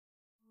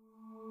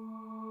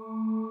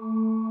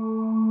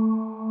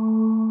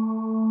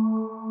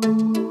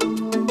Welcome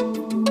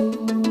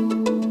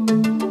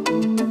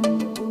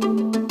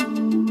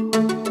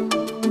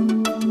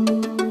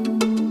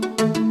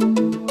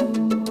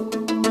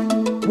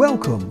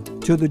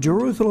to the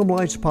Jerusalem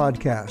Lights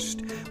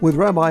Podcast with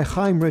Rabbi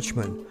Chaim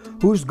Richman,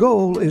 whose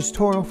goal is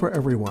Torah for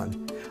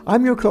everyone.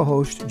 I'm your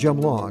co-host, Jim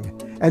Long,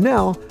 and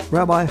now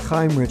Rabbi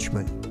Chaim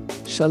Richman.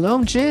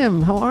 Shalom,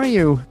 Jim. How are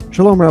you?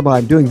 Shalom, Rabbi.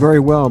 I'm doing very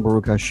well,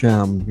 Baruch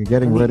Hashem. You're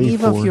getting ready eve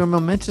for of your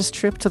momentous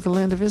trip to the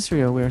land of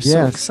Israel. We're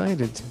so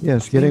excited.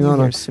 Yes, getting on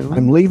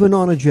I'm leaving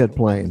on a jet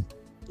plane,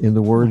 in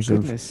the words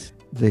of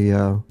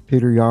the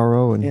Peter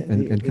Yarrow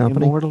and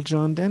company. Immortal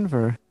John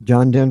Denver.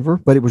 John Denver,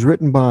 but it was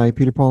written by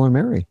Peter, Paul, and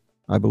Mary,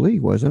 I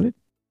believe, wasn't it?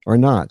 Or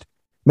not?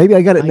 Maybe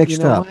I got it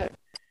mixed up.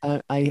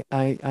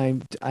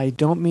 I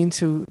don't mean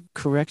to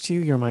correct you.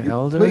 You're my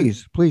elder.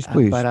 Please.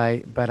 But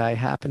I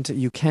happen to.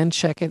 You can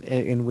check it,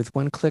 and with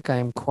one click, I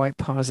am quite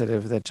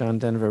positive that John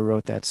Denver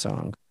wrote that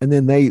song. And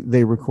then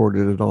they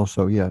recorded it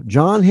also. Yeah,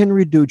 John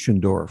Henry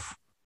Duchendorf.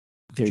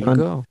 There you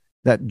go.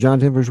 That John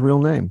Denver's real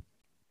name.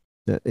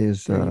 That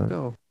is. There you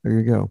go. There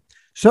you go.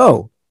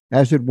 So,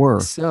 as it were,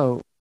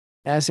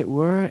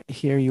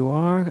 here you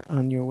are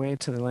on your way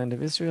to the land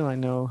of Israel. I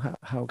know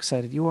how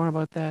excited you are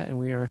about that, and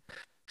we are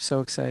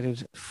so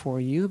excited for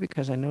you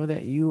because I know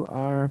that you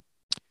are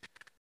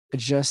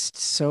just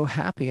so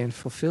happy and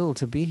fulfilled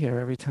to be here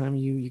every time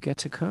you get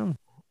to come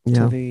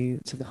to the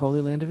Holy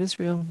Land of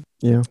Israel.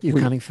 Yeah, you're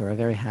coming for a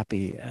very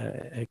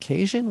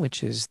occasion,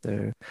 which is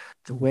the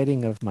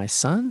wedding of my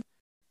son,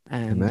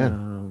 and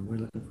we're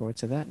looking forward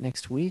to that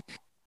next week.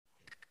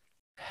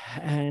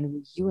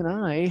 And you and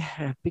I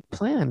have big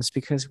plans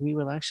because we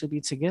will actually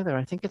be together.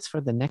 I think it's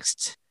for the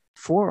next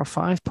 4 or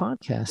 5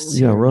 podcasts.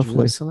 Yeah, roughly.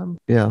 Jerusalem.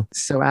 Yeah.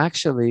 So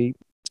actually,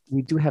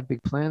 we do have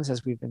big plans,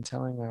 as we've been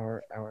telling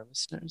our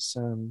listeners.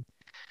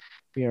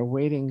 We are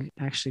waiting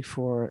actually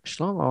for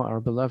Shlomo,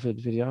 our beloved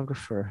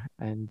videographer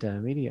and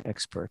media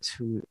expert,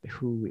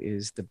 who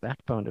is the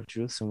backbone of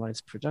Jerusalem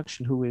Lights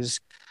production, who is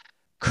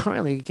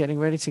currently getting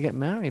ready to get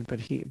married.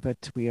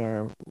 But we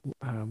are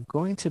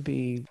going to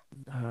be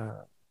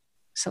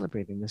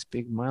celebrating this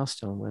big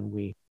milestone when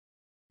we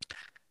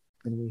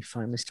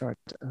finally start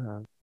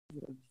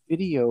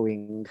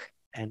videoing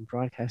and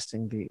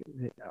broadcasting the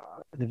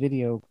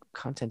video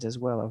content as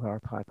well of our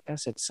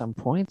podcast at some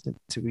point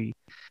to be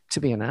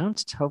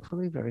announced,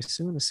 hopefully very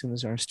soon, as soon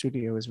as our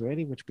studio is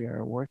ready, which we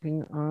are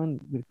working on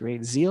with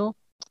great zeal.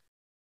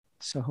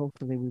 So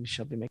hopefully we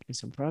shall be making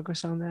some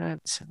progress on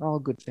that. All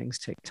good things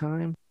take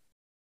time.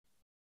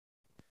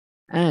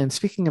 And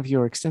speaking of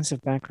your extensive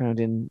background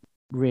in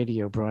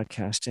radio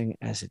broadcasting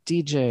as a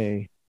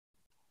DJ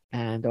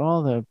and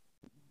all the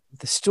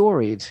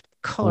storied,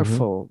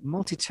 colorful,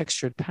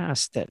 multi-textured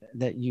past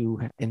that you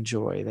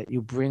enjoy, that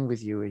you bring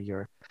with you,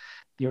 your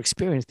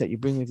experience that you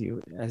bring with you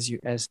as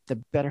the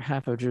better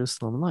half of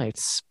Jerusalem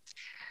Lights.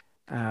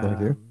 Thank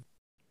you.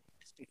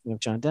 Speaking of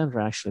John Denver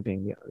actually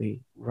being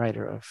the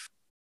writer of.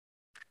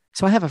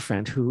 So I have a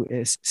friend who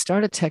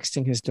started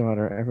texting his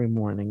daughter every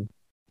morning,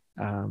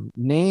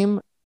 name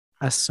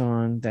a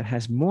song that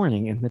has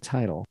morning in the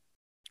title.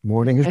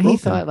 Morning is and broken.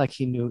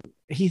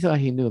 he thought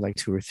he knew like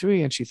 2 or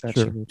 3, and she thought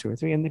she knew 2 or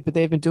 3, but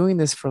they've been doing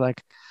this for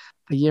like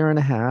a year and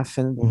a half,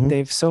 and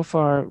they've so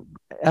far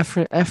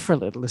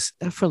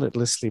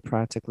effortlessly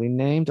practically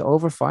named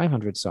over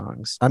 500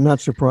 songs. I'm not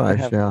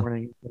surprised.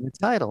 Morning in the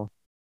title.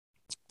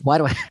 Why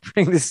do I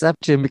bring this up,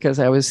 Jim? Because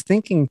I was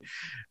thinking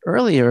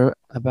earlier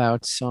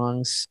about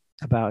songs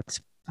about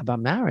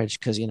marriage,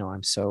 because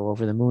I'm so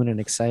over the moon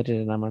and excited,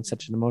 and I'm on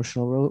such an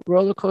emotional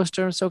roller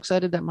coaster. I'm so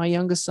excited that my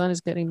youngest son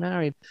is getting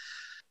married.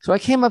 So I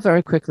came up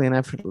very quickly and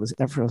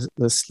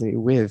effortlessly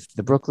with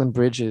the Brooklyn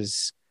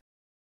Bridges.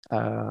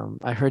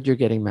 I heard you're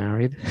getting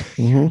married.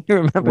 You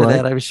remember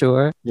that, I'm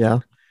sure. Yeah.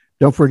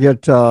 Don't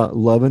forget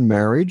Love and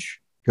Marriage.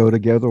 Go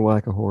together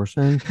like a horse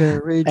and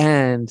carriage.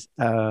 And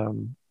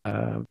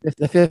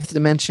the Fifth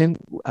Dimension,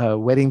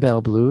 Wedding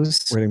Bell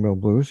Blues. Wedding Bell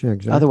Blues, yeah,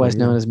 exactly. Otherwise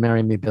known as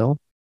Marry Me, Bill.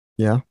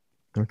 Yeah.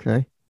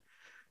 Okay.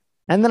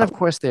 And then, of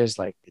course, there's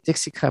like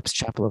Dixie Cups,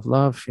 Chapel of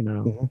Love,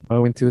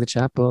 going through the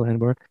chapel, and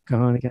we're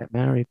going to get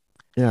married.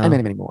 Yeah. And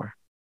many, many more.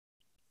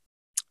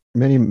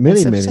 Many more.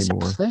 It's a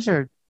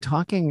pleasure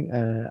talking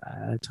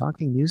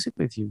music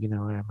with you.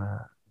 I'm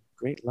a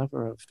great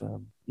lover of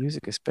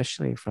music,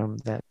 especially from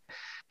that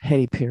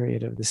heady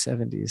period of the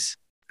 70s.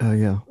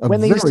 Yeah.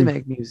 When they used to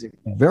make music.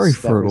 Very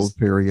fertile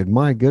period.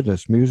 My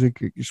goodness, music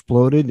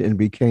exploded and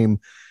became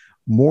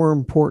more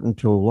important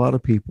to a lot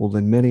of people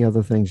than many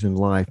other things in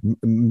life.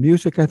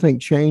 Music, I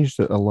think, changed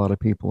a lot of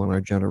people in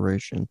our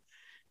generation.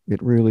 It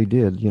really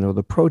did.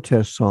 The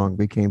protest song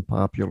became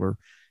popular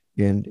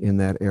in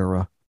that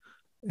era.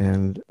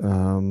 And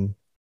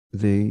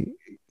it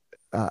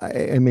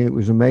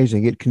was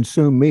amazing. It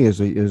consumed me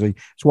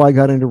it's why I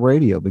got into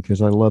radio,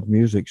 because I love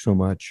music so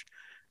much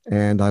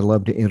and I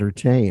love to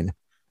entertain.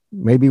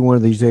 Maybe one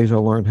of these days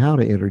I'll learn how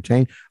to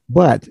entertain,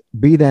 but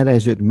be that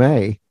as it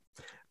may,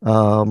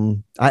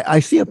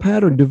 I see a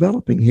pattern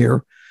developing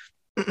here,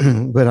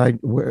 but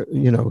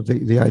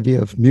the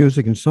idea of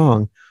music and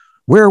song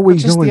Where are Well,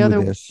 we just the going with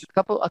other this?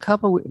 a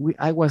couple.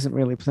 I wasn't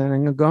really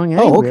planning on going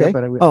Oh, anywhere, okay.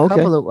 but Oh,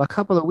 okay. a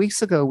couple of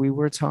weeks ago, we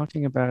were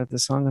talking about the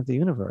song of the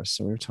universe.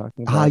 So we were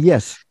talking Ah, about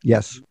yes,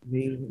 yes.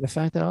 the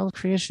fact that all of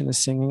creation is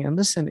singing. And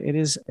listen, it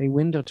is a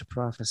window to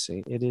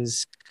prophecy. It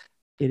is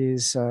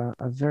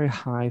a very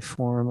high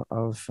form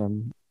of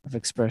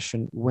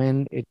expression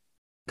when it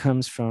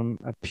comes from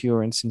a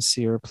pure and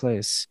sincere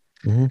place.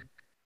 Hmm.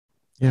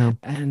 Yeah.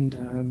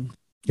 And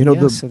You know,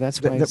 yeah, so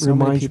that's why that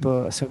reminds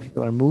me. so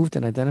people are moved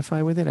and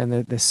identify with it. And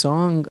the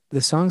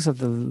songs of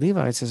the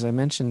Levites, as I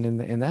mentioned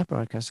in that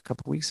broadcast a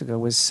couple of weeks ago,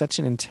 was such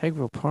an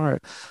integral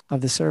part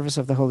of the service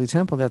of the Holy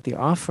Temple that the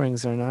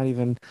offerings are not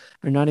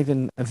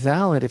even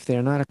valid if they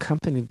are not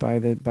accompanied by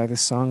the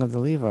song of the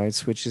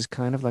Levites, which is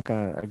kind of like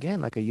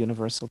a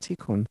universal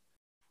tikkun.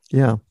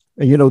 Yeah.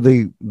 And you know,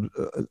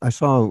 I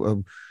saw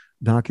a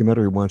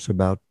documentary once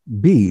about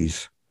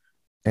bees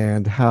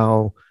and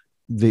how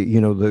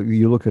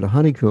you look at a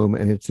honeycomb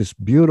and it's this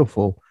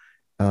beautiful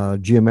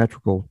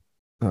geometrical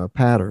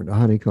pattern a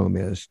honeycomb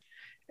is,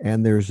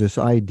 and there's this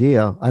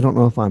idea. I don't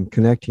know if I'm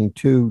connecting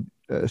two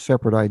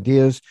separate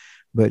ideas,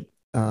 but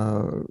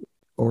uh,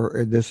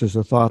 or this is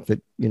a thought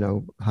that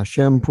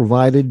Hashem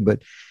provided,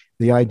 but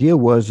the idea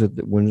was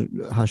that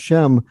when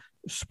Hashem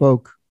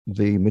spoke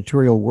the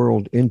material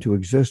world into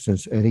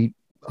existence, and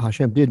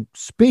Hashem did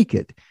speak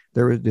it,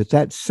 there is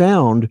that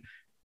sound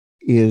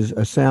is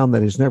a sound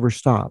that has never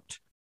stopped.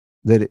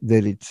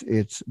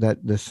 It's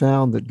that the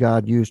sound that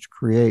God used to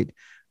create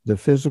the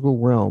physical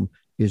realm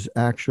is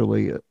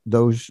actually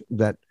those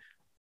that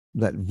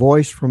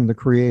voice from the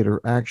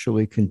Creator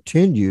actually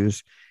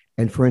continues.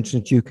 And for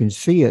instance, you can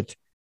see it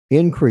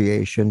in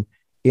creation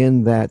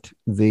in that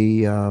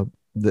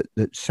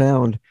that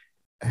sound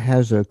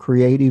has a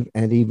creative,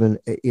 and even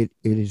it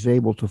is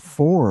able to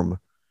form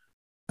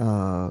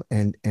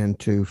and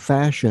to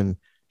fashion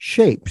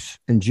shapes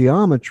and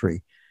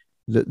geometry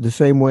the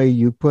same way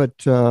you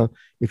put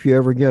if you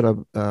ever get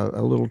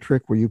a little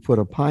trick where you put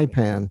a pie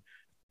pan,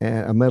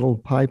 a metal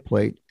pie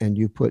plate, and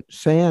you put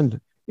sand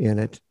in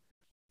it,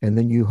 and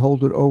then you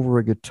hold it over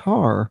a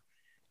guitar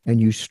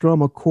and you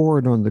strum a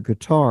chord on the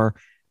guitar,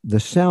 the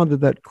sound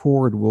of that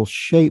chord will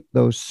shape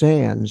those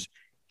sands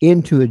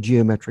into a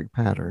geometric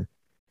pattern,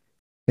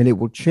 and it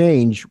will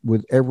change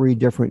with every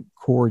different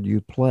chord you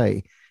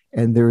play.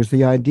 And there's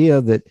the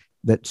idea that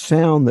that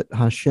sound that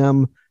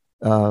Hashem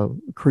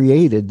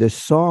created, this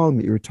song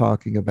that you're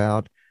talking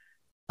about,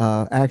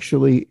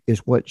 actually is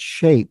what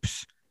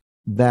shapes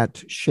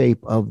that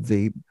shape of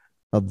the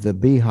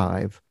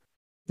beehive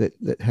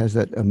that has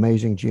that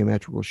amazing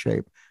geometrical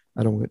shape.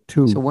 I don't get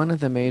So too. one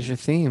of the major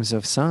themes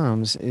of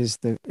Psalms is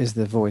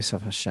the voice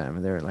of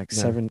Hashem. There are like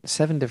Yeah.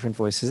 seven different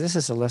voices. This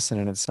is a lesson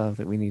in itself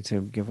that we need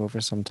to give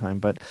over some time.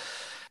 But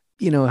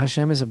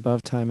Hashem is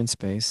above time and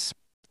space,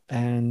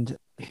 and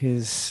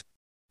his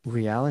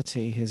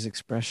reality, his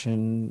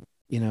expression,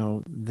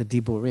 the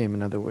Diburim,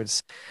 in other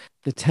words,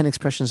 the 10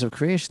 expressions of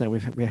creation that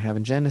we have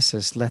in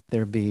Genesis. Let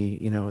there be,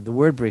 the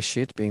word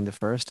Breshit being the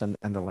first and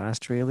the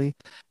last, really,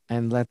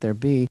 and let there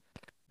be.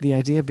 The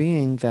idea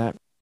being that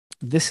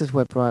this is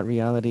what brought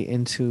reality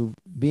into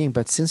being.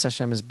 But since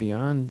Hashem is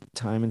beyond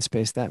time and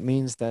space, that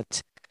means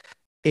that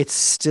it's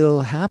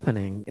still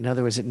happening. In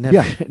other words, it never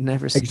Yeah, it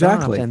never stopped,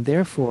 exactly. and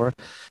therefore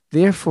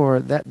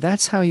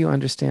that's how you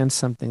understand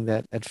something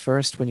that at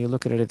first, when you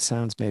look at it, it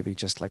sounds maybe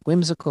just like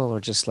whimsical or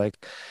just like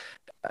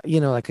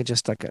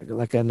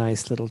like a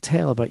nice little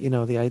tale. But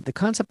the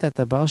concept that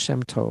the Baal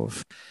Shem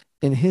Tov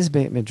in his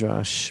Beit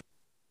Midrash,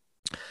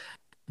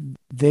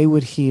 they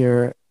would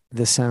hear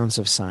the sounds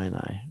of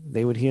Sinai.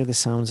 They would hear the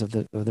sounds of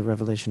the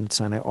revelation of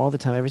Sinai all the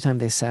time, every time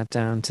they sat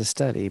down to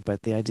study.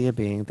 But the idea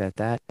being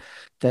that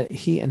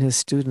he and his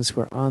students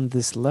were on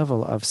this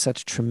level of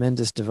such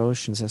tremendous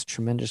devotion, such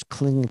tremendous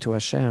clinging to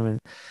Hashem,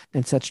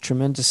 and such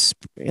tremendous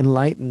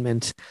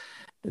enlightenment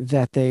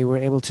that they were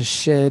able to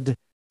shed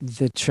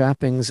the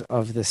trappings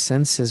of the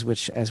senses,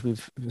 which, as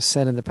we've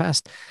said in the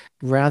past,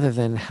 rather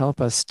than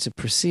help us to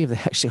perceive, they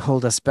actually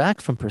hold us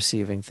back from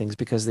perceiving things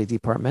because they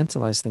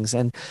departmentalize things.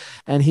 And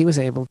they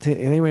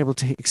were able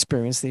to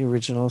experience the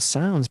original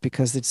sounds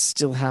because it's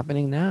still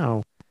happening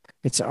now.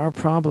 It's our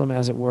problem,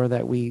 as it were,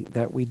 that we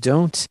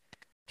don't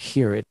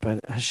hear it, but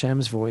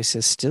Hashem's voice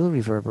is still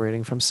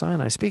reverberating from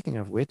Sinai. Speaking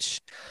of which,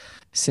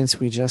 since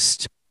we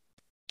just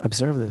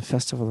observed the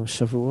festival of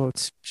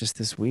Shavuot just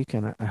this week,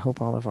 and I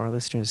hope all of our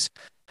listeners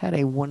had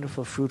a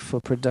wonderful,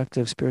 fruitful,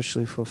 productive,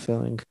 spiritually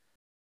fulfilling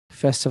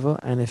festival.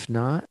 And if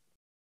not,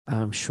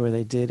 I'm sure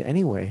they did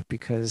anyway,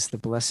 because the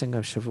blessing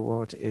of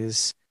Shavuot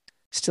is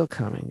still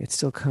coming. It's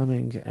still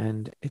coming,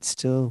 and it's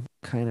still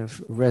kind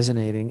of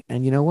resonating.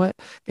 And you know what?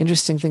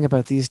 Interesting thing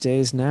about these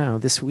days now,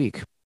 this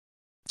week,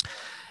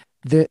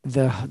 the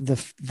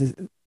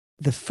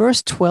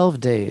first 12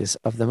 days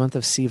of the month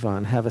of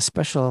Sivan have a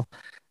special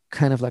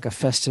kind of like a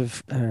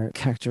festive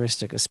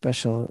characteristic, a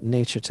special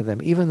nature to them,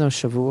 even though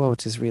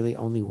Shavuot is really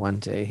only one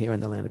day here in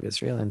the land of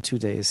Israel and 2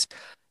 days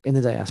in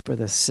the diaspora,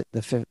 the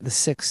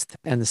 6th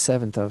and the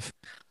 7th of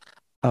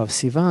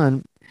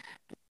Sivan.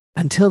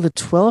 Until the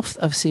 12th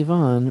of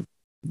Sivan,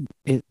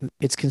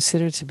 it's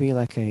considered to be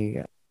like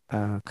a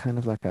kind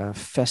of like a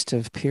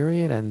festive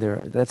period, and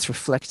that's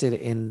reflected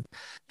in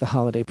the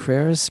holiday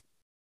prayers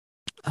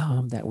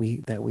that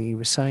we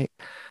recite.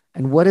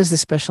 And what is the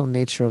special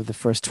nature of the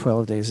first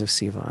 12 days of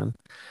Sivan?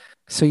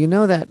 So you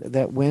know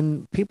that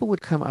when people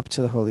would come up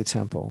to the Holy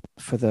Temple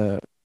for the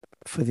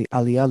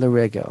Aliyah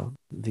L'Regel,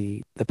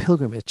 the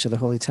pilgrimage to the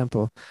Holy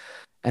Temple,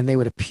 and they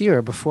would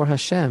appear before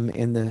Hashem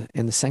in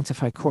the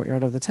sanctified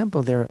courtyard of the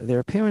temple, their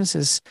appearance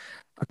is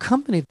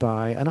accompanied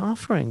by an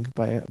offering,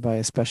 by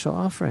a special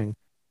offering,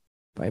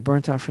 by a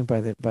burnt offering,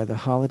 by the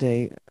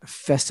holiday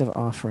festive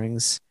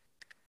offerings.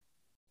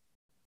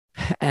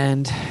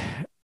 And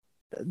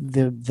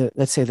the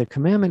let's say the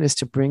commandment is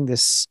to bring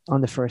this on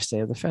the first day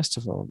of the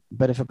festival.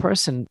 But if a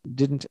person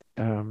didn't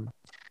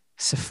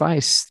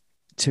suffice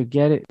to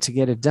get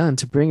it done,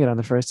 to bring it on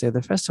the first day of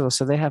the festival,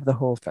 so they have the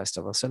whole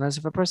festival. So as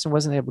if a person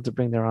wasn't able to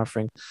bring their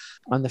offering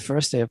on the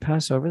first day of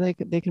Passover,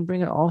 they can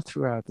bring it all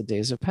throughout the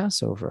days of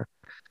Passover.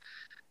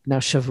 Now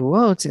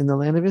Shavuot in the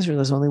land of Israel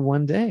is only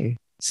one day,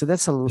 so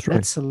that's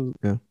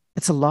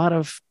a lot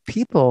of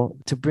people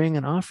to bring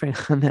an offering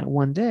on that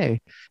one day,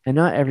 and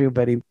not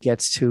everybody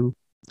gets to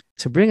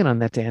bring it on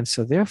that day. And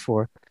so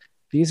therefore,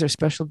 these are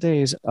special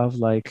days of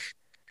like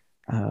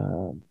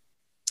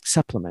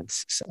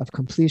supplements of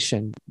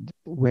completion,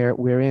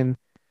 wherein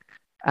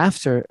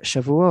after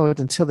Shavuot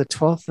until the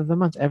 12th of the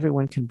month,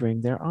 everyone can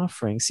bring their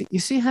offerings. You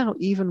see how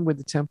even with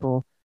the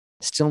temple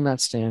still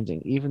not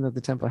standing, even though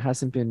the temple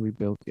hasn't been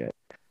rebuilt yet,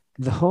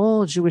 the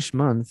whole Jewish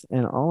month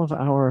and all of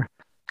our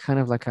kind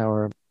of like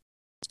our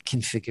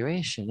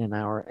configuration and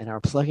our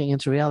plugging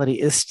into reality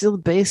is still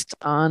based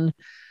on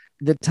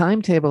the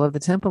timetable of the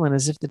temple. And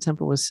as if the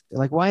temple was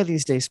like, why are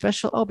these days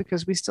special? Oh,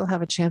 because we still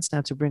have a chance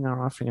now to bring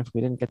our offering. If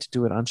we didn't get to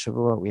do it on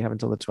Shavuot, we have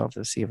until the 12th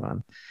of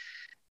Sivan.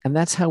 And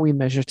that's how we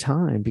measure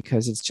time,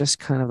 because it's just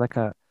kind of like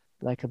a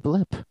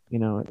blip, you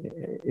know.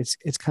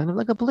 It's kind of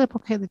like a blip.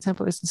 Okay, the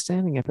temple isn't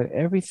standing yet, but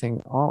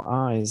everything, all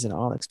eyes and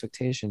all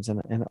expectations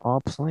and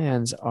all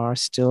plans are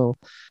still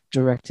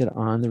directed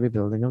on the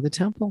rebuilding of the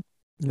temple.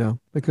 Yeah,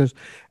 because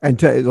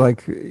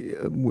like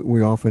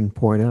we often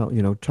point out,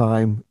 you know,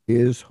 time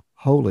is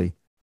holy.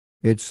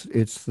 It's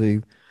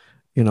the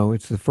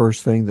it's the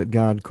first thing that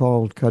God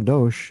called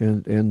kadosh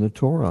in the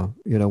Torah.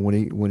 You know,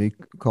 when he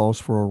calls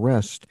for a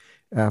rest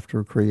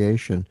after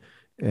creation,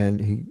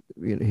 and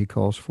he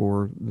calls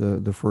for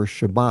the first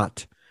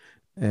Shabbat,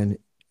 and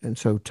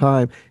so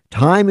time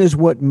is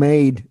what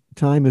made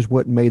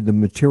the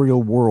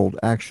material world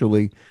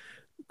actually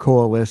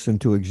coalesce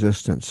into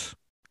existence.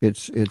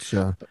 It's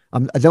I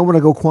don't want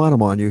to go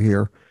quantum on you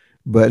here,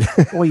 but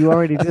well, you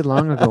already did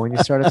long ago when you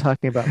started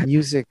talking about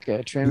music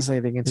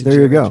translating into there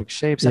you go. geometric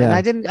shapes. Yeah.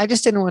 And I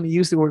just didn't want to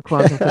use the word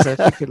quantum because I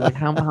figured, like,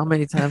 how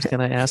many times can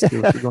I ask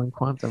you if you're going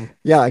quantum?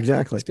 Yeah,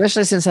 exactly.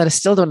 Especially since I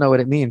still don't know what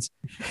it means.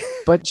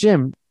 But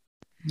Jim,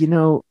 you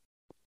know,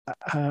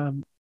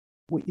 you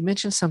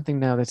mentioned something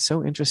now that's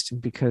so interesting,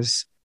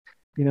 because,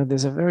 you know,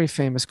 there's a very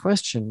famous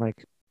question,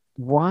 like,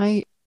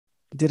 why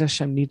did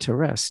Hashem need to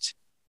rest?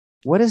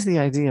 What is the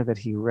idea that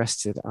he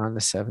rested on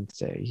the seventh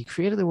day? He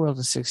created the world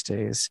in 6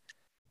 days,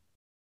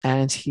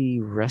 and he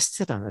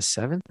rested on the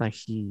seventh. Like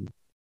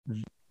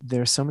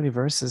there are so many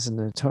verses in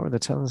the Torah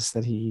that tell us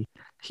that he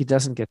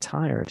doesn't get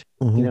tired,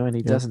 you know, and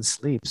he doesn't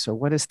sleep. So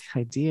what is the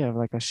idea of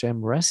like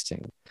Hashem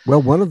resting?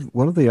 Well, one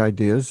of the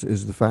ideas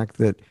is the fact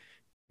that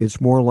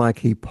it's more like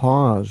he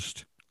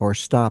paused or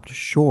stopped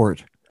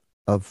short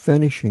of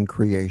finishing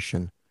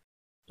creation.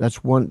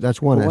 That's one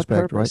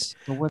aspect, right?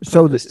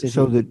 So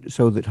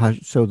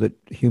that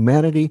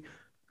humanity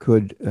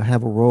could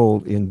have a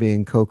role in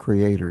being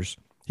co-creators.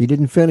 He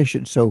didn't finish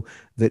it so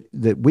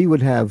that we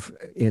would have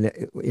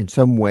in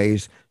some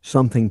ways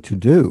something to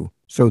do,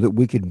 so that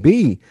we could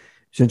be,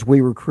 since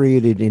we were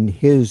created in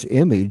his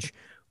image,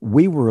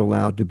 we were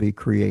allowed to be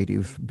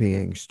creative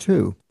beings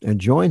too and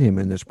join him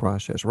in this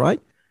process,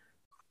 right?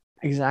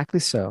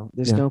 Exactly so.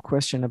 There's no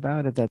question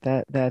about it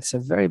that's a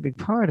very big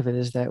part of it,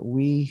 is that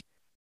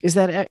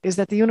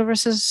the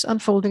universe is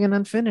unfolding and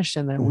unfinished,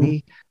 and that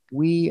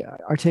we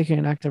are taking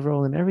an active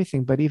role in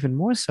everything. But even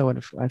more so,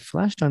 and I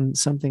flashed on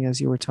something as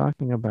you were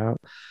talking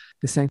about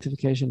the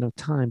sanctification of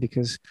time,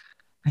 because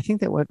I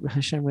think that what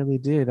Hashem really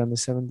did on the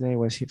seventh day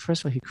was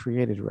first of all, he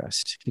created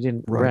rest. He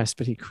didn't rest,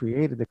 but he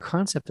created the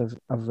concept of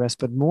rest.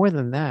 But more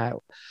than that,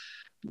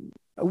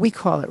 we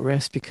call it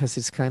rest because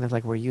it's kind of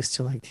like we're used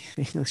to like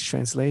the English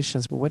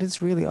translations. But what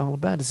it's really all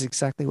about is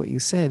exactly what you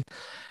said.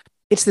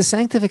 It's the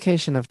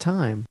sanctification of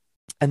time.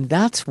 And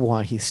that's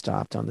why he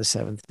stopped on the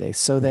seventh day,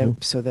 so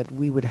that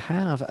we would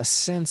have a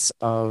sense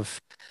of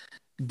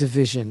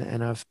division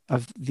and of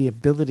the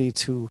ability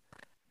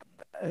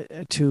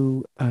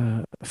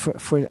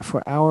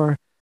for our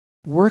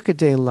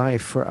workaday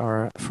life, for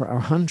our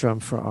humdrum,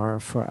 for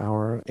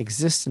our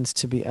existence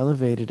to be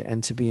elevated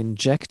and to be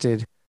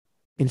infused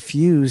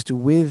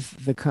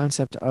with the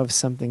concept of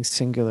something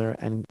singular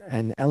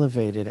and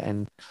elevated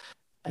and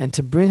and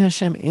to bring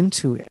Hashem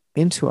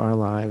into our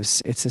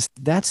lives. It's just,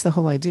 that's the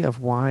whole idea of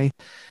why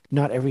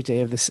not every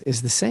day of this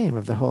is the same.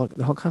 Of the whole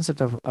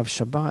concept of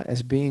Shabbat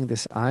as being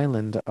this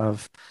island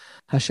of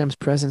Hashem's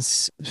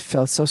presence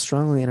felt so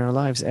strongly in our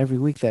lives every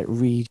week that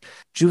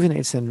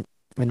rejuvenates and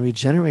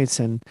regenerates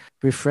and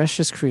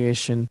refreshes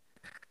creation.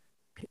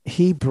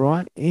 He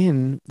brought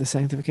in the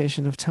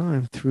sanctification of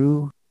time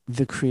through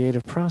the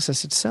creative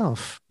process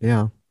itself.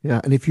 Yeah,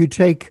 yeah. And if you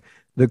take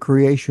the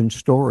creation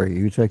story,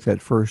 you take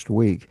that first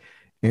week,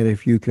 and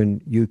if you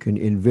can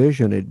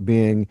envision it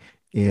being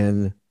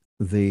in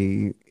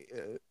the,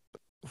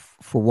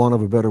 for want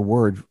of a better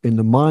word, in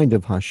the mind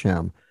of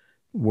Hashem,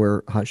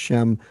 where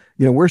Hashem,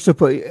 we're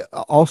supposed,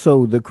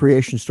 also the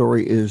creation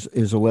story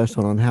is a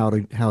lesson on how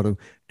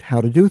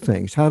to do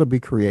things, how to be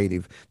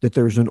creative, that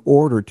there's an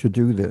order to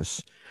do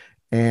this.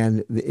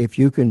 And if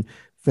you can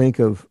think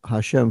of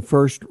Hashem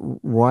first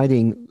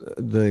writing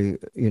the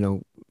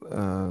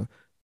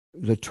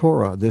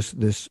Torah,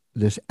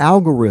 this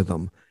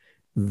algorithm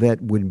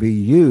that would be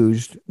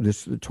used.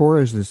 The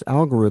Torah is this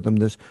algorithm,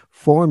 this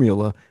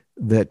formula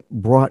that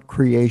brought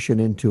creation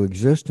into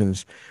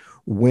existence.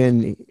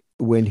 When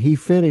he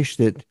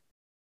finished it,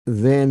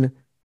 then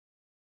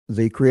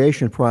the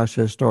creation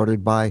process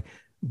started by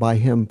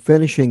him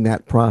finishing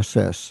that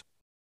process,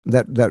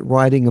 that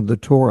writing of the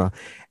Torah.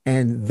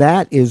 And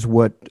that is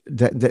what's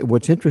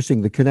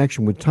interesting. The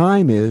connection with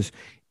time is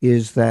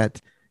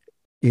that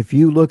if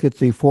you look at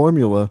the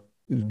formula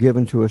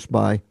given to us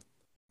by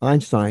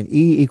Einstein,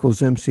 E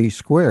equals mc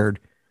squared,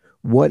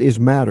 what is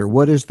matter?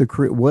 What is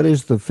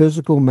the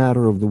physical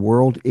matter of the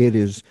world? It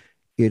is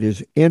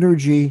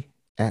energy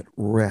at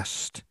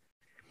rest.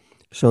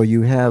 So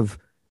you have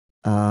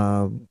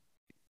in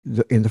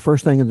the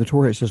first thing in the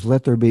Torah, it says,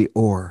 "Let there be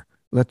or,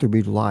 let there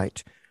be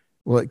light."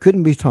 Well, it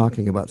couldn't be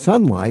talking about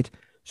sunlight,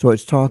 so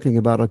it's talking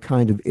about a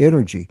kind of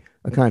energy,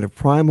 a kind of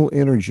primal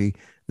energy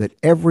that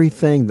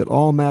everything, that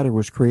all matter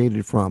was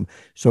created from.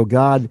 So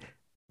God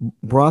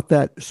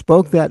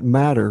spoke that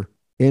matter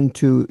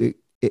into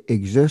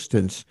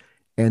existence,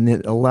 and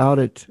then allowed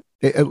it,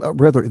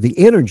 rather, the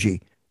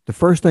energy. The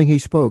first thing he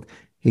spoke,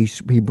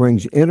 he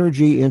brings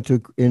energy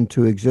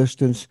into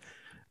existence,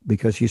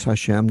 because he's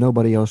Hashem.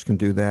 Nobody else can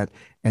do that.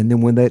 And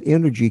then when that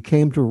energy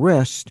came to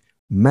rest,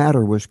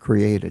 matter was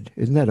created.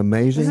 Isn't that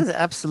amazing? This is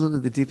absolutely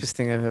the deepest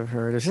thing I've ever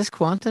heard. Is this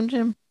quantum,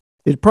 Jim?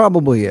 It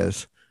probably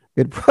is.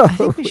 I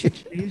think we should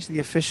change the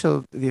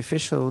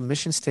official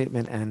mission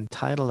statement and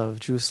title of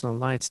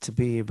Jerusalem Lights to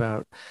be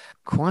about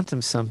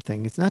quantum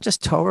something. It's not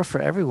just Torah for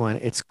everyone;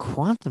 it's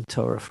quantum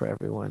Torah for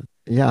everyone.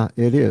 Yeah,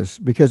 it is,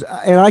 because,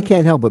 and I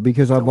can't help it,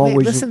 because I've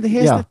always listen.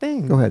 Here's the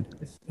thing. Go ahead.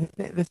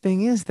 The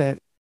thing is that,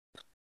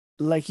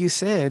 like you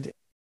said,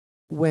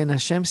 when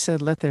Hashem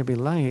said, "Let there be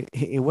light,"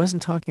 it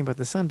wasn't talking about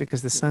the sun,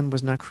 because the sun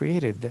was not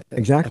created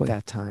exactly at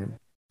that time.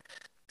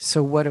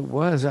 So what it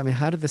was, I mean,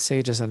 how did the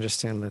sages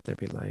understand "Let there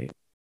be light"?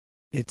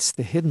 It's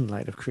the hidden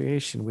light of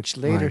creation, which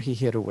later he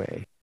hid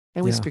away.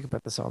 And we speak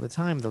about this all the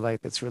time, the light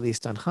that's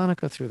released on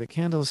Hanukkah through the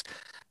candles,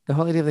 the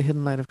whole idea of the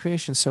hidden light of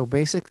creation. So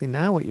basically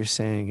now what you're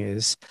saying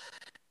is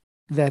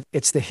that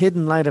it's the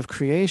hidden light of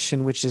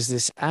creation, which is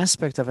this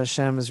aspect of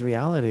Hashem's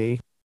reality,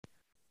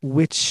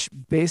 which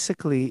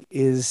basically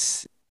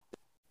is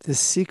the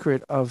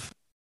secret of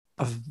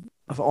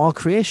all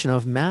creation,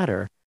 of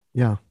matter.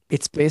 Yeah.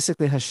 It's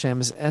basically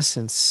Hashem's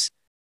essence.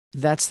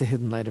 That's the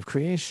hidden light of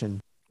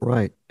creation.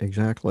 Right,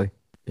 exactly.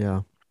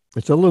 Yeah.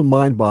 It's a little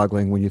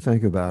mind-boggling when you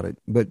think about it.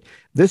 But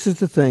this is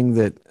the thing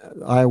that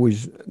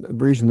the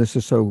reason this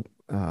is so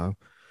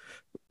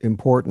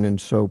important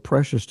and so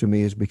precious to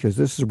me is because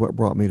this is what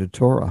brought me to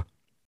Torah,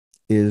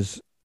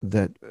 is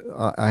that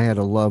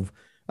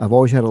I've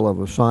always had a love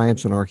of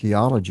science and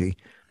archaeology,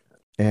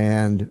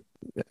 and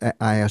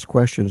I asked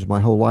questions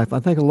my whole life. I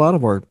think a lot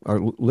of our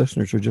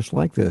listeners are just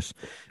like this.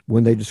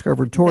 When they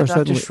discovered Torah,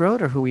 Dr.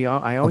 Schroeder,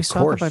 I always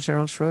talk about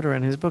Gerald Schroeder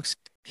and his books.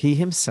 He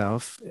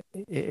himself,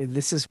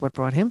 this is what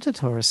brought him to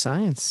Torah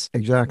science.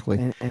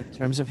 Exactly. In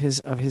terms of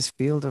his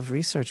field of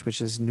research,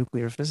 which is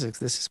nuclear physics,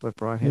 this is what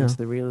brought him to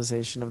the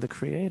realization of the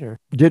Creator.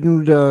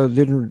 Didn't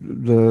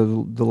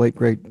the late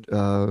great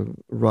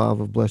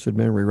Rav of blessed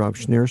memory, Rav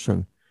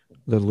Schneerson,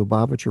 the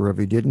Lubavitcher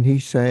Rebbe, didn't he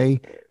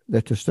say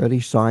that to study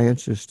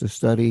science is to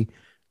study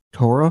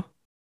Torah?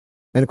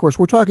 And of course,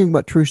 we're talking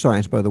about true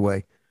science, by the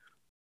way.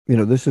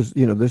 This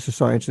is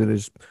science that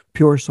is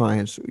pure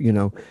science,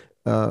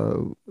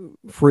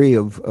 free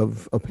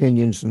of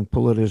opinions and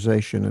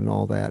politicization and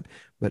all that.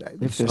 But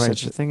if there's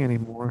such a thing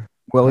anymore.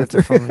 Well,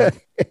 exactly.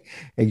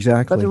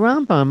 But the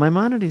Rambam,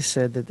 Maimonides,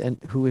 said that, and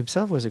who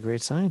himself was a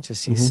great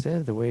scientist, he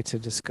said the way to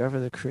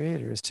discover the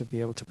Creator is to be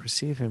able to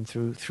perceive him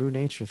through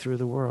nature, through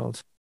the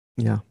world.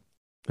 Yeah.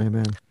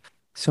 Amen.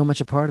 So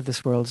much a part of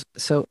this world.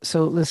 So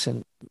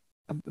listen,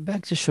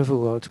 back to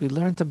Shavuot. We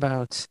learned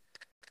about,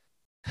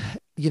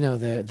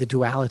 the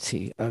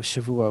duality of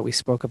Shavuot. We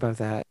spoke about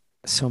that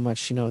so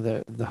much,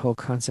 the whole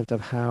concept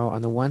of how,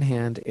 on the one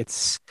hand,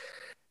 it's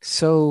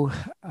so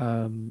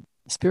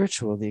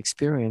spiritual, the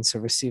experience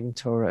of receiving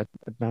Torah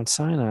at Mount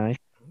Sinai,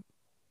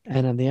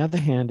 And on the other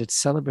hand, it's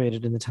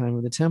celebrated in the time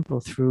of the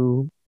temple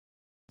through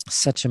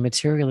such a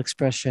material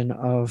expression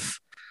of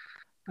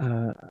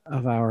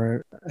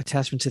our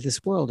attachment to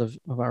this world,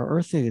 of our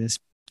earthliness,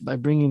 by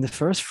bringing the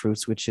first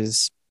fruits, which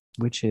is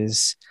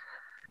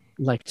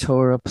like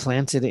Torah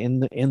planted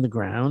in the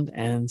ground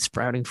and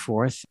sprouting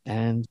forth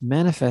and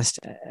manifest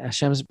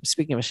Hashem's,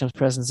 speaking of Hashem's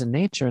presence in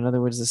nature. In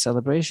other words, the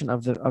celebration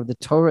of the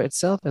Torah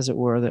itself, as it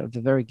were,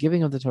 the very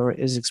giving of the Torah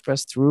is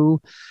expressed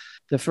through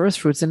the first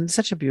fruits. And it's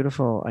such a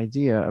beautiful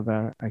idea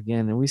about,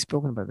 again, and we've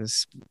spoken about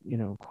this,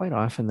 quite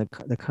often,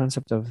 the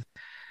concept of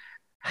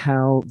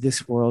how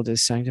this world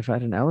is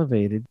sanctified and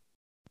elevated,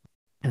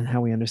 and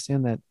how we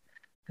understand that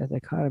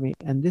dichotomy.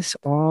 And this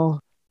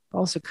all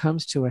also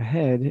comes to a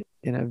head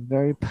in a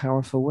very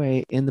powerful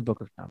way in the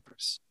Book of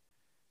Numbers.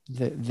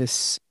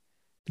 This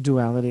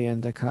duality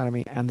and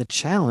dichotomy, and the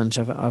challenge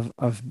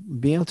of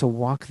being able to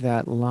walk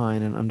that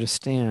line and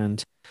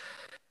understand,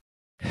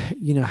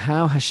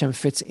 how Hashem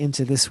fits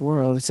into this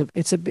world.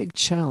 It's a big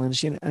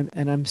challenge, and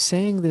I'm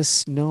saying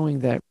this knowing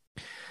that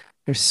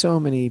there's so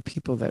many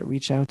people that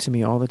reach out to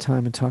me all the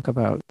time and talk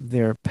about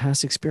their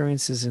past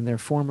experiences and their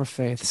former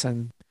faiths,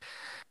 and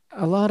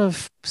a lot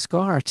of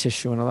scar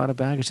tissue and a lot of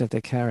baggage that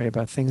they carry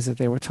about things that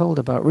they were told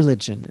about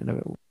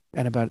religion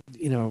and about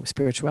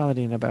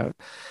spirituality, and about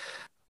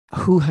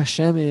who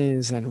Hashem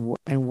is and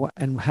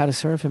how to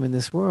serve Him in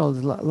this world.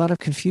 A lot of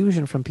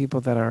confusion from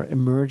people that are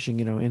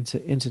emerging,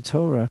 into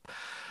Torah.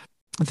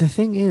 The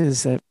thing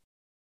is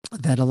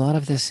that a lot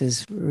of this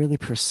is really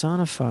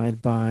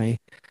personified by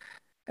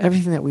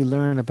everything that we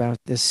learn about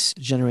this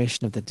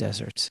generation of the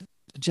desert.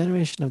 The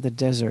generation of the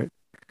desert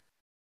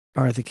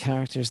are the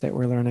characters that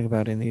we're learning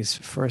about in these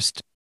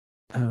first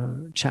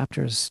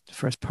chapters,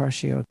 first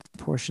parshiot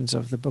portions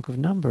of the Book of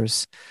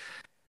Numbers.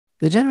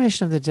 The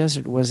generation of the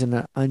desert was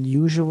an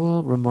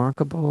unusual,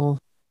 remarkable,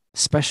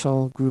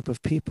 special group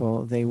of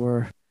people. They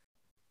were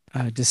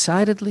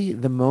decidedly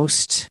the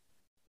most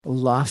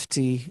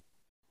lofty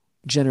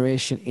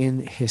generation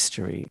in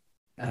history.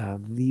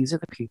 These are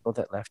the people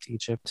that left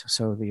Egypt.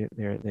 So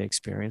they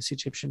experienced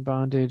Egyptian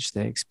bondage.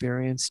 They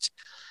experienced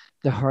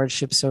the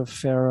hardships of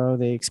Pharaoh.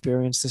 They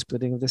experienced the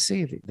splitting of the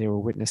sea. They were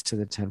witness to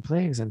the 10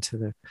 plagues and to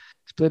the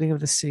splitting of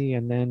the sea.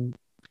 And then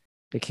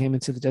they came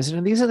into the desert.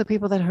 And these are the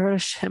people that heard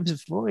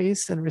Hashem's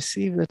voice and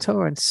received the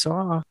Torah and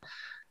saw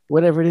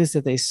whatever it is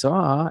that they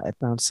saw at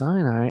Mount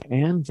Sinai.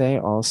 And they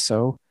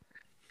also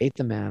ate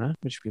the manna,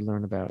 which we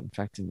learn about, in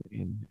fact,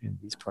 in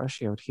these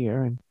parshiot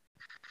here and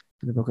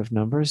in the Book of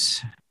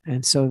Numbers.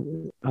 And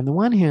so on the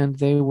one hand,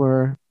 they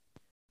were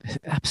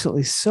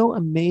absolutely so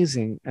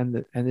amazing.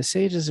 And the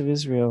sages of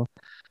Israel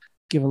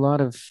give a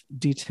lot of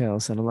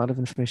details and a lot of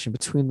information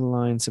between the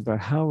lines about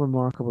how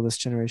remarkable this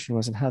generation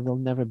was and how there'll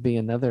never be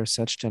another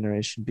such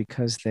generation,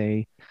 because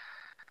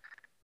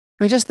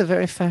just the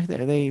very fact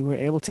that they were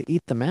able to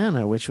eat the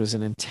manna, which was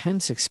an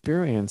intense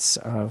experience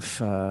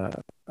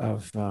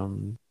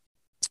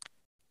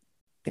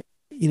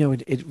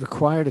it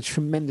required a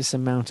tremendous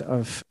amount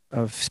of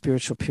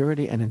spiritual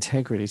purity and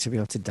integrity to be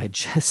able to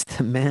digest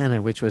the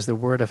manna, which was the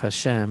word of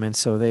Hashem. And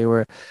so they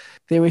were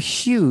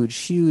huge,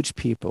 huge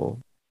people.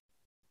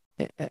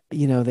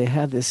 They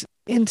had this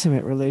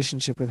intimate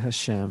relationship with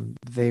Hashem.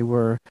 They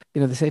were,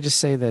 the sages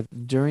say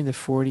that during the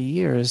 40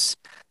 years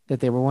that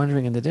they were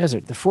wandering in the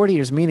desert, the 40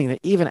 years meaning that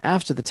even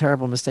after the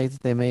terrible mistake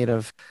that they made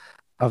of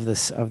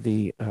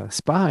the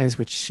spies,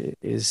 which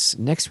is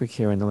next week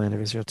here in the land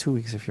of Israel, 2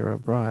 weeks if you're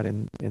abroad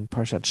in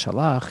Parshat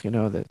Shalach,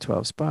 the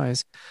 12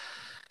 spies.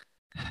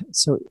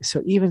 So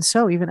even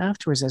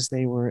afterwards, as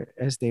they were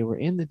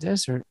in the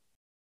desert,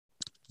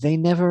 they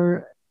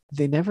never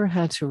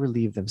had to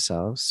relieve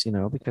themselves,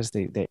 because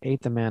they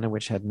ate the manna,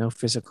 which had no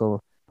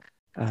physical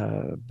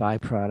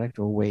byproduct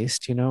or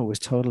waste. It was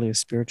totally a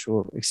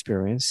spiritual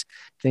experience.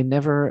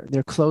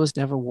 Their clothes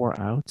never wore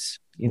out.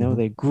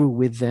 They grew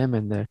with them,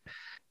 and the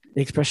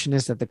expression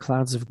is that the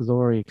clouds of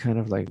glory kind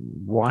of like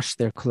washed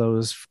their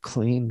clothes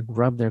clean,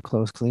 rubbed their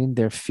clothes clean.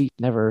 Their feet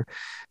never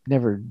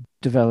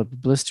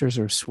developed blisters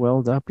or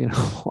swelled up,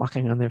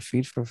 walking on their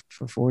feet for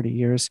 40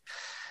 years.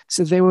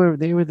 So they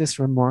were this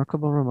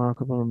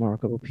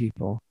remarkable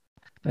people.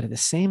 But at the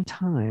same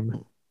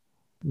time,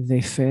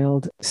 they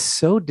failed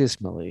so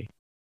dismally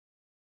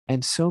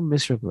and so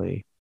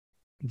miserably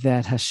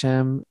that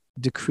Hashem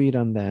decreed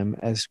on them,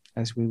 as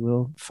we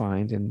will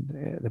find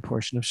in the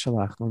portion of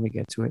Shalach when we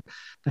get to it.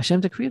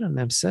 Hashem decreed on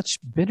them such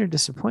bitter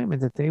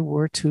disappointment that they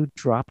were to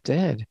drop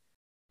dead,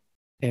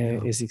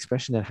 is the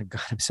expression that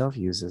God Himself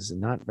uses, and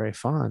not very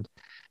fond,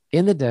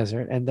 in the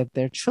desert, and that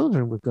their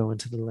children would go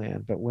into the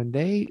land. But when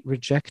they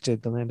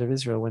rejected the land of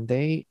Israel, when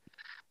they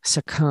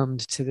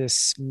succumbed to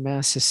this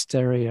mass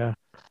hysteria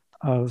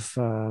of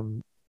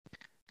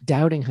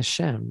doubting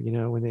Hashem,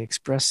 when they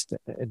expressed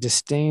a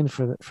disdain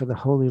for the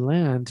Holy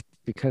Land,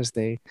 because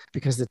the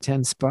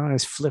 10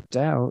 spies flipped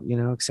out,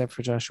 except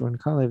for Joshua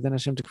and Caleb, then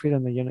Hashem decreed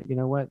on them, you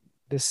know what,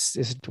 this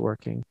isn't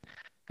working.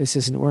 This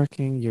isn't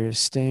working. You're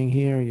staying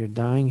here. You're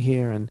dying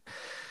here. And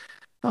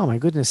oh my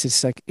goodness,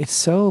 it's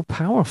so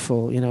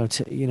powerful,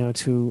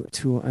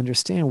 to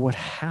understand what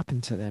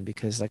happened to them,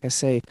 because like I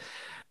say,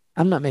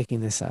 I'm not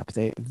making this up.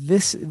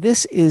 This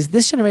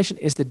generation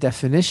is the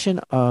definition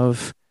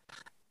of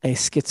a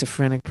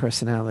schizophrenic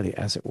personality,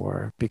 as it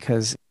were,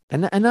 because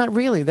and not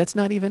really. That's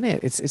not even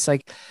it. It's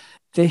like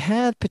they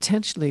had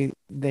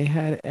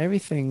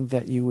everything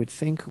that you would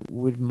think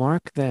would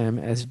mark them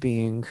as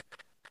being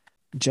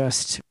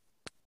just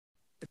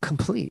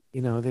complete.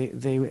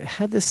 They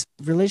had this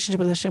relationship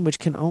with Hashem which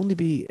can only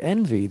be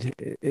envied.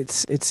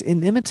 It's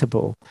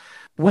inimitable.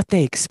 What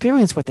they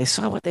experienced, what they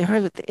saw, what they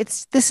heard,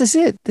 it's this is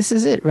it. This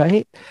is it,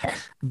 right?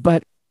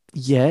 But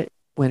yet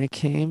when it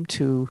came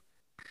to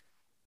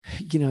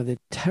the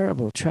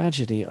terrible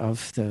tragedy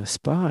of the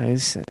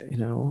spies,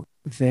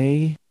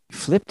 they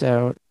flipped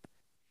out.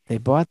 They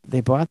bought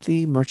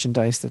the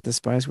merchandise that the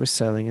spies were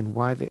selling, and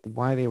why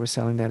they were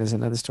selling that is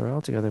another story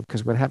altogether.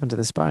 Because what happened to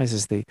the spies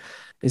is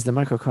the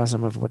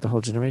microcosm of what the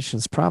whole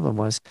generation's problem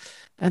was,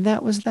 and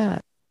that was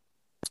that.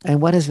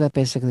 And what is that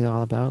basically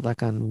all about?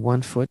 Like on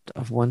 1 foot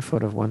of 1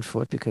 foot of 1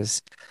 foot,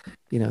 because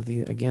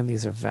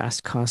these are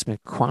vast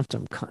cosmic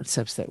quantum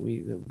concepts that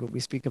we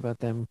speak about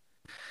them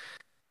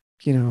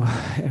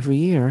every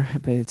year,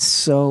 but it's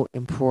so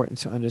important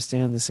to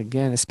understand this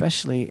again,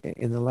 especially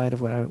in the light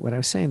of what I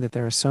was saying, that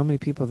there are so many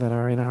people that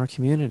are in our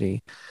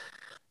community,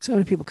 so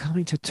many people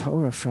coming to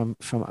Torah from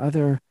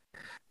other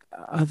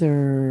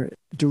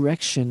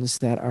directions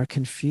that are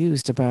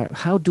confused about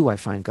how do I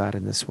find God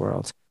in this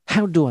world?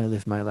 How do I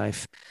live my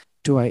life?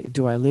 Do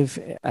I live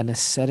an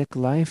ascetic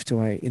life? Do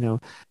I,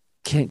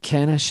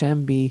 can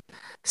Hashem be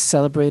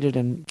celebrated,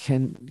 and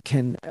can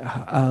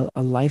a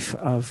life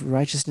of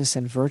righteousness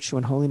and virtue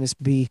and holiness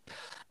be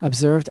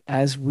observed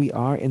as we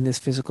are in this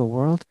physical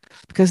world?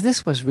 Because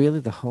this was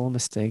really the whole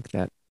mistake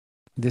that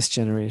this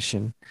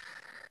generation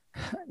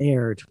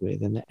erred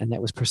with, and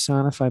that was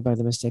personified by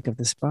the mistake of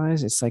the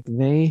spies. It's like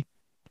they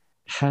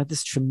had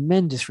this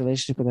tremendous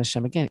relationship with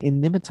Hashem, again,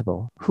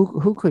 inimitable.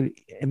 Who could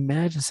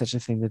imagine such a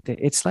thing?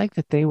 It's like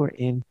that they were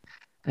in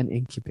an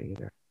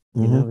incubator.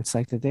 Hmm. It's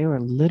like that they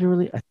were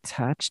literally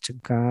attached to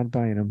God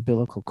by an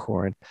umbilical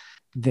cord.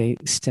 They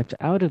stepped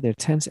out of their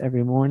tents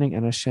every morning,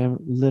 and Hashem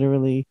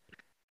literally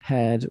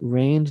had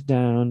rained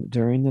down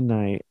during the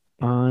night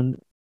on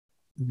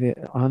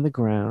the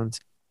ground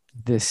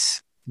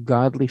this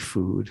godly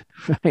food,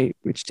 right,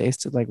 which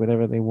tasted like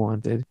whatever they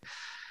wanted,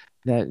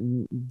 that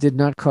did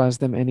not cause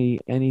them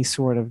any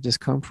sort of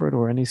discomfort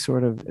or any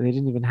sort of, they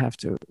didn't even have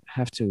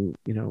to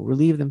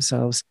relieve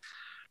themselves.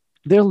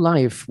 Their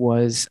life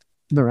was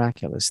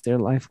miraculous. Their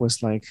life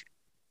was like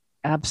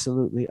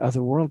absolutely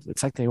otherworldly.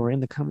 It's like they were in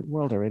the coming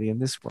world already, in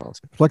this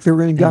world. It's like they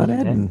were in Gan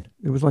And Eden.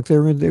 It was like they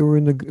were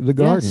in the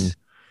garden. yes,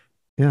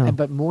 Yeah,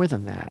 but more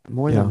than that,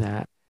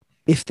 yeah.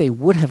 if they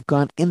would have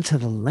gone into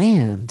the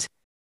land,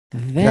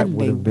 That then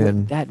would have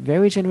been. that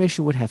very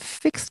generation would have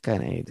fixed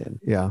Gan Eden.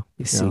 Yeah,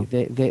 You yeah. see,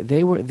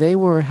 they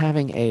were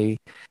having a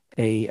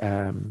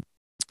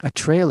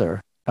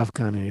trailer of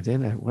Gan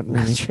Eden, not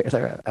a Hmm.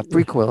 trailer, a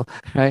prequel,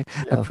 right?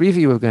 A Yeah.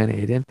 preview of Gan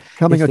Eden.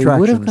 Coming If they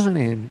would have attractions. gone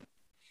in,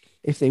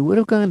 if they would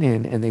have gone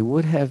in and they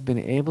would have been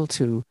able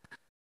to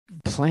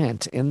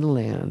plant in the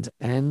land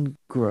and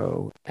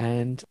grow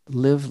and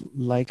live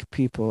like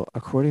people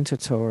according to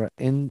Torah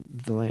in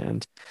the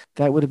land,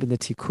 that would have been the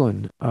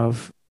tikkun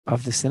of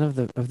the sin of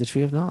the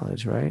tree of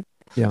knowledge, right?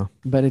 Yeah.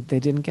 But they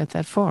didn't get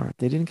that far.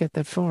 They didn't get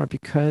that far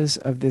because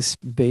of this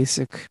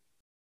basic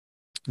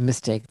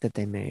mistake that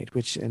they made.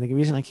 Which, and the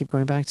reason I keep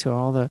going back to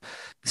all the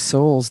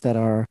souls that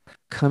are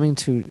coming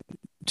to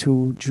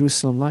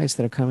Jerusalem Lights,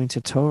 that are coming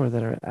to Torah,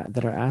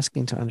 that are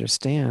asking to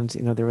understand,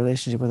 their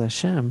relationship with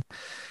Hashem.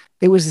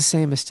 It was the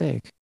same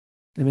mistake.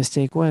 The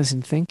mistake was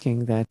in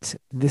thinking that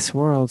this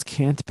world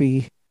can't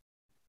be,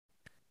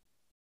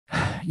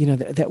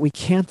 that we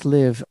can't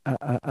live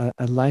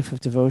a life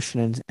of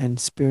devotion and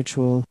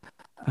spiritual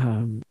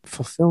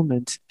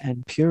fulfillment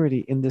and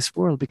purity in this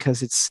world,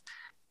 because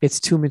it's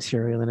too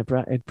material, and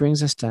it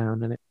brings us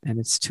down, and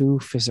it's too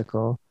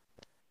physical.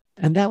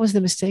 And that was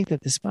the mistake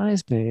that the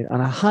spies made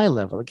on a high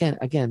level. Again,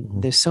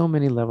 Mhm. there's so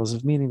many levels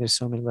of meaning, there's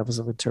so many levels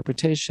of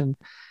interpretation,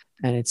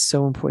 and it's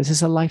so important. This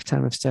is a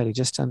lifetime of study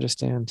just to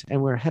understand,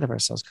 and we're ahead of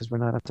ourselves because we're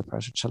not up to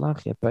Parshat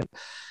Shalach yet. But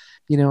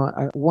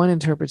one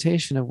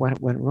interpretation of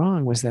what went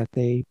wrong was that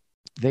they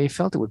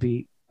felt it would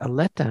be a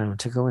letdown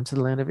to go into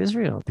the land of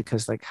Israel,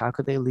 because, like, how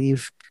could they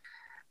leave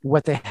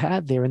what they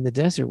had there in the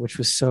desert, which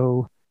was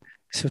so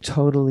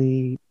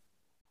totally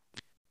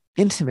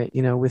intimate,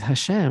 with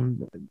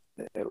Hashem,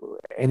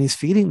 and He's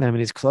feeding them and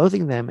He's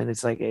clothing them, and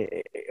it's like,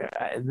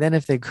 and then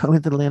if they go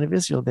into the land of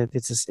Israel, that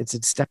it's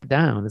a step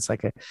down. It's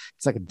like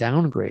a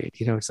downgrade.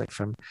 It's like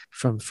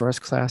from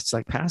first class to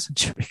like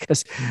passenger,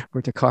 because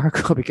or to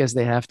cargo, because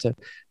they have to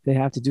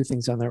do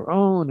things on their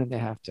own, and they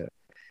have to.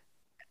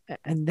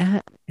 And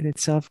that in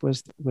itself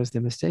was the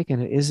mistake,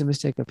 and it is a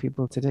mistake of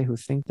people today who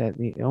think that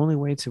the only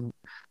way to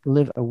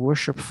live a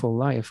worshipful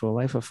life, or a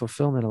life of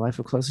fulfillment, a life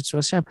of closeness to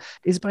Hashem,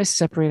 is by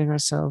separating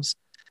ourselves,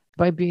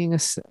 by being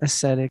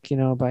ascetic,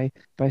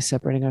 by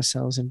separating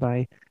ourselves, and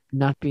by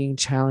not being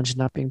challenged,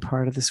 not being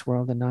part of this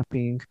world, and not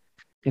being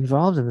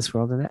involved in this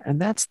world. And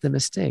that's the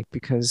mistake,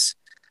 because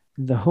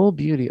the whole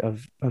beauty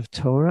of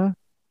Torah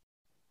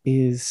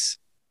is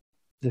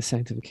the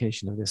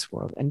sanctification of this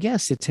world. And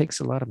yes, it takes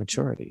a lot of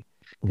maturity.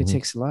 It Mhm.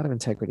 takes a lot of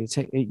integrity.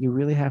 You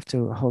really have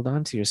to hold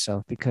on to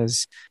yourself,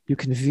 because you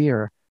can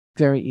veer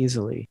very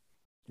easily.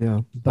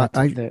 Yeah. But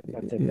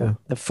Yeah.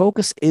 the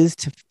focus is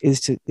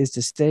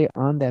to stay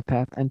on that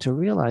path, and to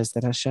realize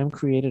that Hashem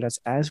created us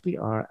as we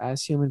are,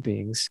 as human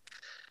beings,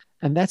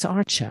 and that's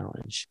our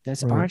challenge.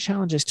 That's our Right.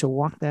 challenge, is to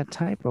walk that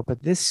tightrope.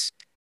 But this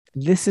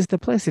is the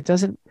place. It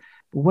doesn't.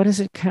 What does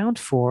it count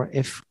for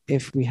if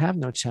we have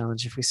no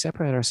challenge? If we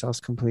separate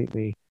ourselves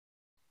completely?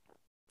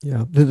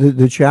 Yeah.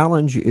 The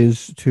challenge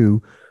is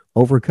to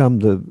overcome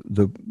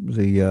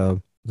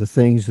the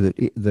things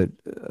that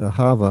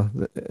Hava,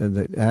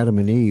 that Adam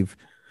and Eve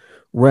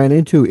ran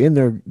into in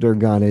their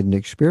Gan Eden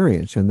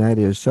experience, and that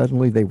is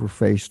suddenly they were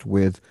faced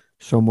with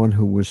someone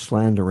who was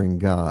slandering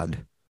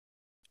God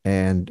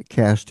and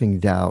casting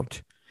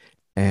doubt.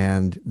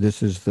 And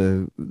this is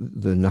the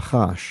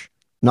Nachash,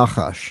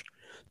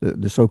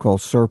 the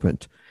so-called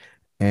serpent,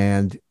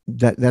 and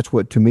that's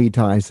what to me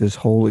ties this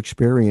whole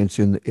experience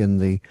in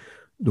the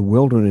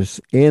wilderness,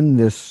 in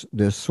this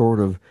sort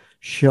of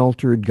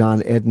sheltered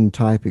Gan Eden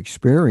type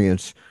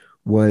experience,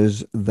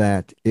 was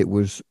that it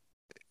was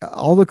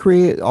all the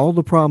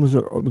problems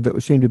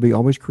that seem to be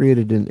always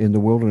created in the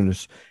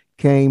wilderness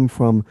came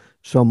from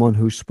someone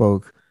who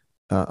spoke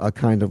a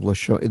kind of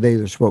lashon. They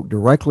either spoke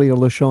directly a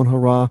lashon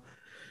hara,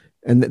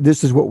 and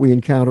this is what we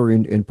encounter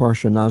in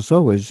Parsha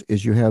Nazo,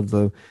 is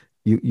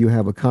you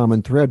have a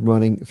common thread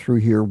running through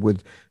here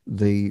with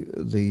the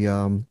the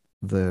um,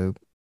 the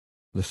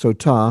the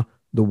sotah,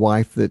 the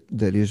wife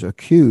that is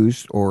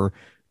accused, or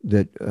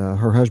that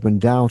her husband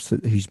doubts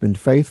that he's been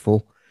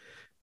faithful,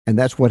 and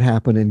that's what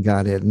happened in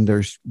God Eden.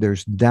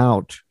 There's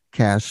doubt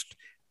cast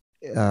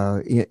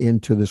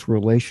into this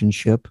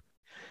relationship,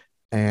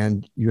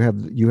 and you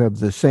have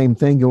the same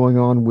thing going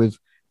on with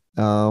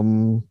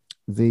um,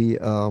 the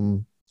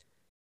um,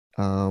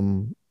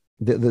 um,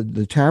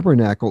 the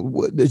tabernacle.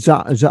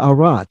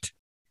 Za'arat.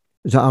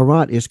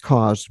 Za'arat is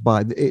caused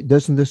by it.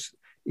 Doesn't this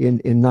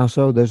in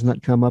Naso, doesn't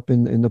that come up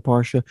in the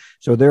Parsha?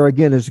 So there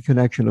again is a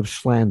connection of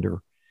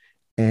slander,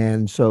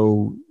 and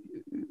so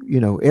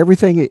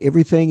everything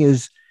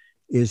is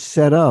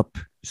set up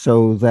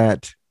so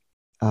that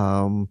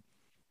um,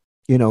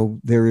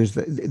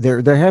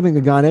 they're having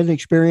a God Eden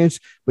experience,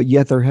 but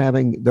yet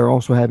they're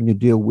also having to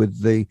deal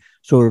with the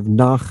sort of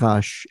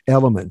Nachash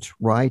element,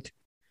 right?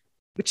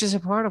 Which is a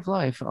part of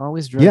life,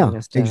 always Yeah, dragging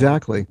us down.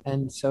 exactly.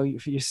 And so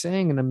you're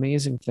saying an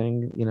amazing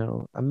thing,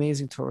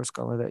 amazing Torah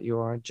scholar that you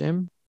are,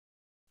 Jim.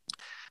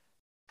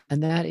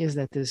 And that is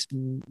that this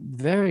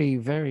very,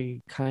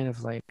 very kind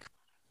of like,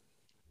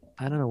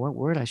 I don't know what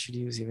word I should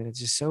use even. It's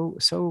just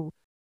so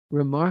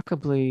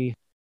remarkably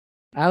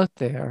out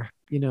there,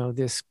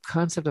 this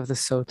concept of the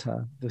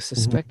sota, the Mhm.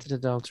 suspected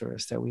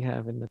adulteress that we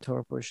have in the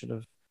Torah portion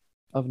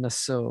of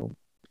Naso,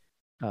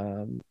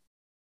 um,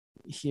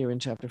 here in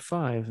chapter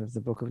 5 of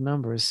the book of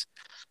Numbers.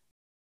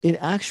 It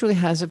actually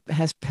has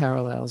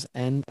parallels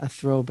and a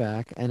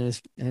throwback, and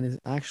is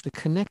actually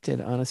connected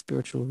on a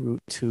spiritual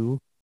route to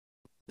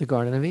the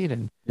Garden of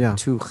Eden, Yeah,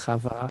 to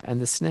Chava and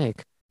the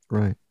snake.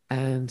 right.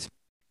 And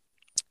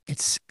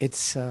it's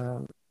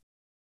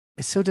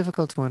so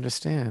difficult to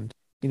understand,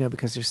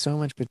 because there's so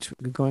much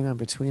going on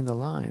between the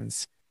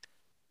lines.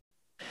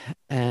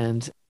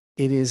 And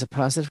it is a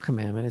positive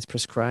commandment. It's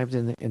prescribed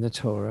in the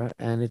Torah,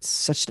 and it's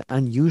such an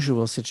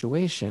unusual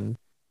situation.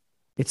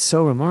 It's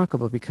so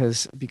remarkable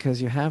because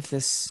you have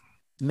this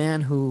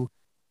man who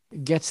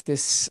gets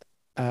this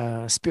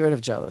spirit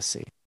of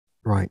jealousy,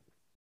 Right.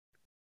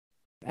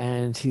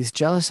 and he's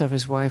jealous of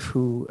his wife,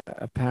 who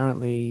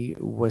apparently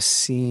was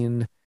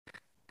seen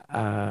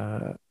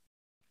uh,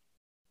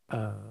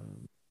 uh,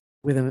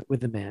 with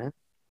a man,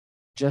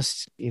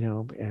 just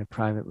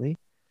privately,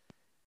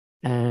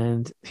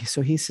 and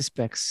so he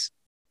suspects.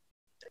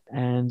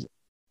 And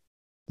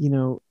you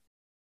know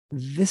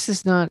this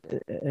is not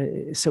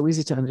so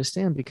easy to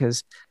understand,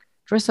 because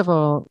first of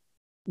all,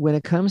 when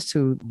it comes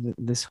to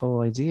this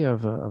whole idea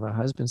of a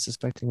husband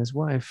suspecting his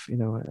wife,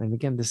 and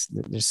again,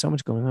 there's so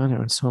much going on here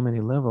on so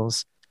many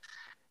levels.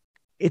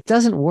 It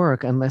doesn't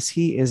work unless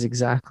he is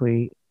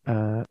exactly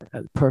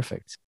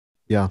perfect.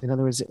 Yeah. In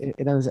other words,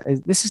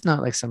 this is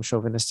not like some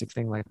chauvinistic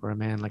thing, like where a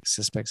man like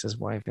suspects his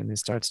wife and he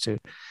starts to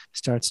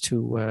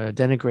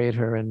denigrate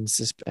her and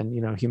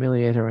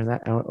humiliate her, and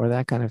that or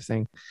that kind of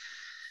thing.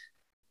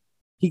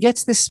 He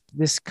gets this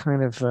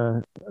kind of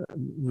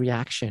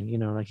reaction,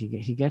 like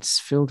he gets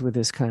filled with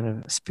this kind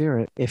of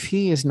spirit. If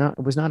he was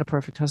not a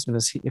perfect husband,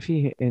 if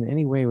he in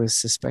any way was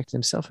suspect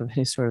himself of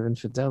any sort of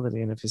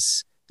infidelity, and if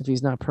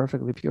he's not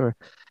perfectly pure,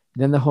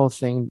 then the whole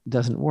thing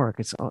doesn't work.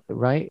 It's all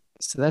right.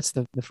 So that's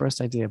the first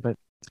idea. But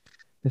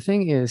the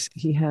thing is,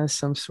 he has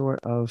some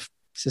sort of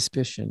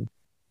suspicion,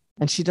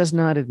 and she does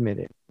not admit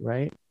it,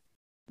 right?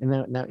 And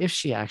now, if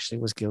she actually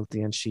was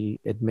guilty and she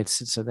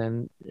admits it, so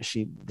then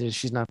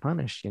she's not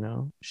punished.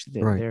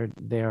 Right.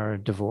 They are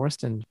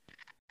divorced, and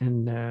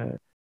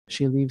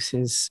she leaves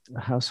his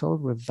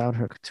household without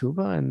her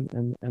ketubah,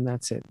 and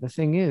that's it. The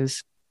thing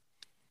is,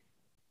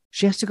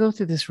 she has to go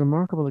through this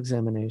remarkable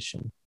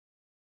examination.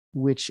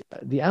 which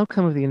the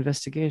outcome of the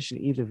investigation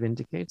either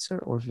vindicates her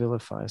or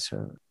vilifies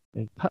her.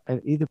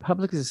 Either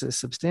publicly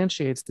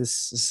substantiates this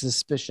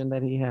suspicion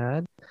that he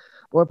had,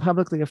 or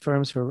publicly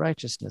affirms her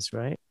righteousness,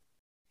 right?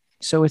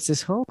 So it's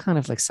this whole kind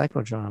of like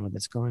psychodrama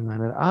that's going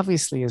on. It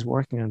obviously is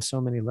working on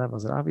so many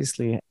levels. It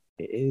obviously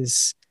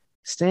is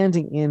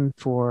standing in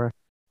for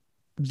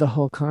the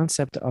whole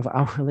concept of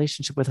our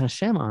relationship with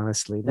Hashem,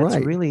 honestly. That's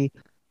Right. really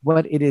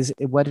what it is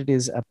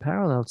a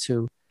parallel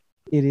to.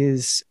 It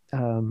is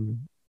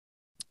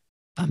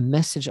a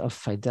message of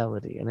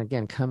fidelity. And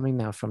again, coming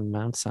now from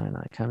Mount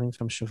Sinai, coming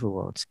from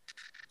Shavuot,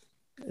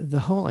 the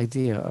whole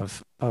idea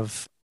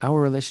of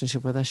our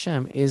relationship with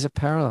Hashem is a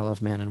parallel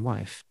of man and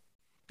wife.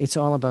 It's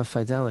all about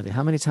fidelity.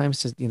 How many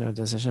times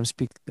does Hashem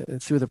speak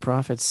through the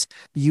prophets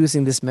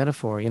using this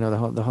metaphor?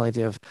 The whole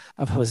idea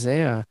of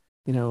Hosea.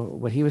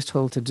 What he was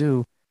told to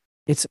do.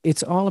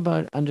 It's all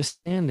about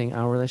understanding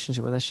our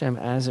relationship with Hashem,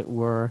 as it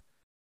were,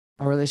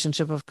 our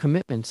relationship of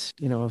commitment.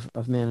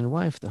 Of man and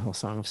wife. The whole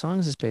Song of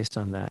Songs is based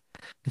on that.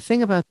 The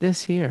thing about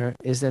this here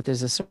is that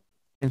there's a certain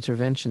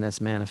intervention that's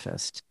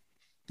manifest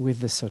with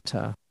the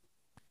Sotah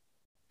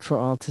for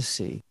all to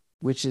see,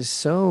 which is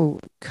so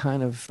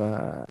kind of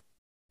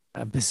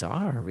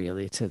bizarre,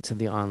 really, to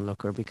the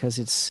onlooker, because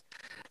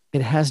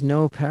it has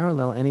no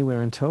parallel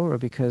anywhere in Torah,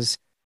 because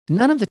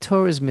none of the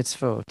Torah's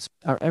mitzvot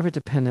are ever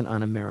dependent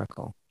on a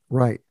miracle.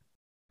 Right.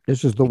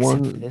 This is the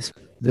Except one. for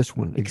This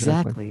one.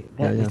 exactly.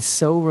 Yeah, yeah. It's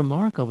so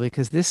remarkable,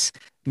 because this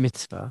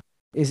mitzvah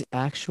is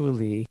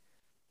actually,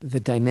 the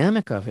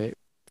dynamic of it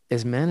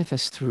is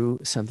manifest through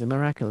something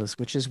miraculous,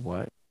 which is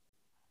what?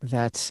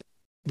 That,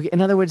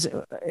 in other words,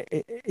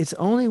 it's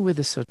only with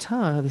the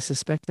Sotah, the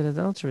suspected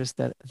adulteress,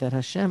 that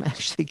Hashem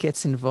actually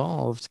gets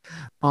involved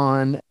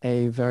on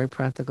a very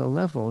practical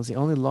level. It's the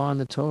only law in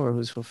the Torah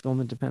whose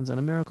fulfillment depends on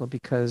a miracle,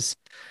 because,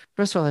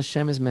 first of all,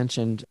 Hashem is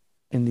mentioned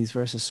in these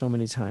verses so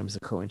many times. The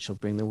Kohen shall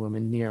bring the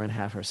woman near and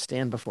have her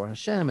stand before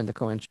Hashem, and the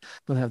Kohen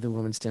will have the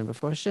woman stand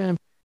before Hashem.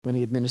 When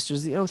he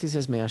administers the oath, he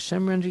says, "May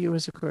Hashem render you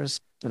as a curse."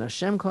 When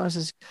Hashem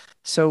causes,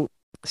 so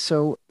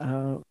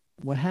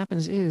what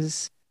happens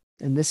is,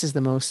 and this is the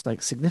most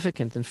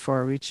significant and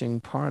far-reaching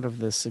part of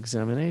this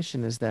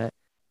examination, is that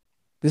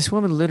this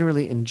woman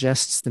literally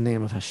ingests the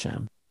name of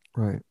Hashem.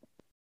 Right.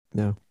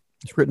 Yeah.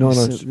 It's written on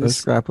a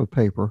scrap of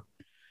paper.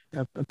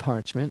 A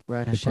parchment,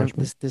 right? Hashem.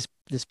 Parchment.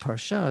 This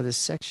parsha, this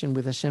section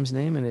with Hashem's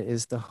name in it,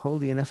 is the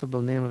holy,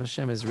 ineffable name of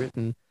Hashem is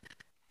written,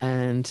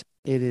 and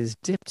it is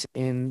dipped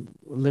in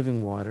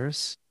living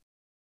waters,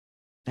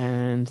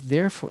 and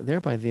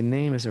thereby the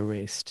name is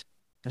erased.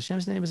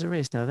 Hashem's name is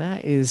erased. Now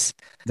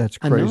that's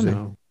crazy. A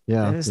no-no.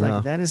 Yeah,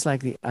 that is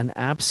an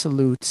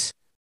absolute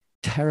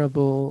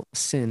terrible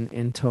sin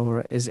in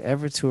Torah, is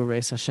ever to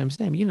erase Hashem's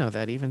name. You know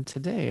that even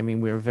today. I mean,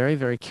 we're very,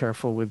 very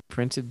careful with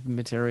printed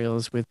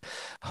materials, with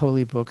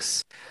holy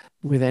books,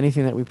 with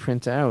anything that we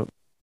print out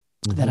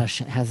that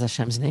has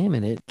Hashem's name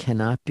in it,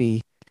 cannot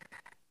be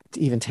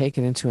even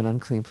taken into an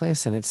unclean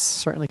place, and it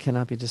certainly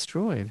cannot be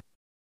destroyed.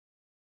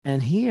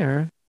 And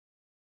here,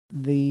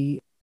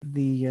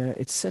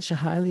 it's such a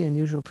highly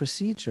unusual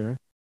procedure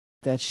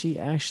that she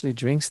actually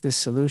drinks this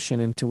solution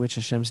into which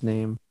Hashem's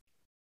name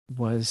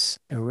was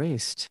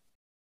erased.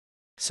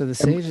 So the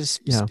sages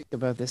speak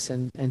about this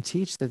and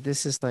teach that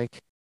this is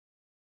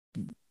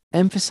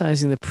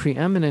emphasizing the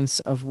preeminence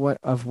of what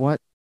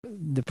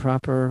the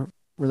proper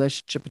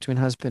relationship between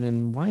husband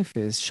and wife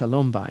is,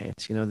 shalom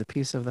bayit, the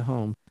peace of the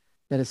home,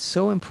 that it's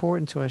so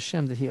important to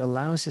Hashem that he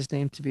allows his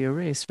name to be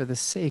erased for the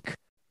sake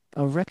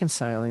of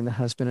reconciling the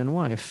husband and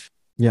wife.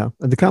 Yeah,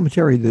 and the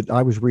commentary that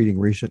I was reading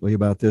recently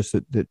about this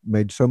that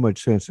made so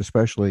much sense,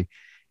 especially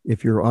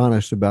if you're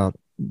honest about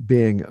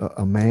being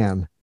a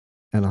man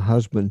and a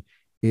husband,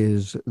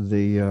 is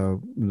the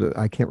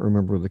I can't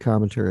remember the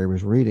commentary I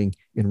was reading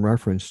in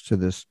reference to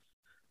this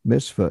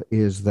mitzvah,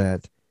 is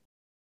that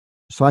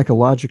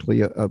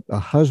psychologically a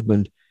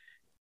husband,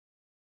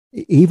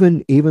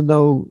 even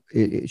though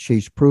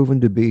she's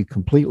proven to be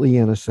completely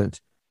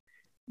innocent,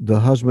 the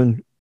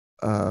husband,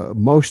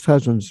 most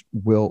husbands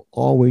will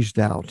always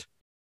doubt.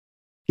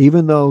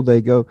 Even though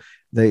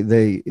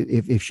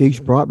if she's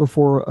brought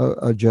before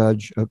a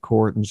judge, a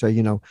court, and say,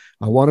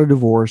 I want a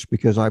divorce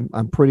because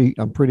I'm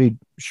pretty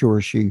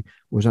sure she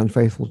was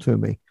unfaithful to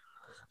me,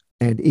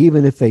 and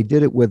even if they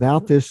did it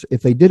without this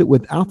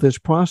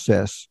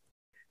process,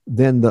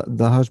 then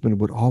the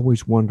husband would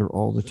always wonder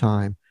all the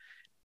time.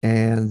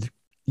 And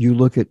you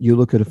look at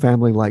a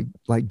family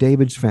like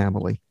David's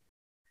family,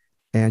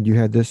 and you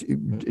had this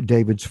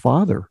David's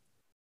father,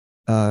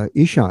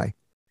 Ishai,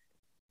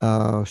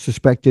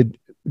 suspected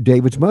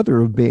David's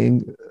mother of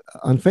being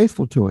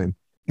unfaithful to him,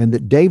 and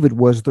that David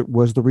was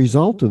the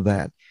result of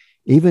that.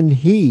 Even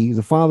he,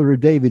 the father of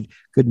David,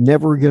 could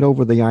never get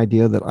over the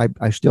idea that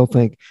I still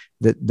think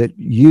that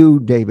you,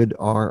 David,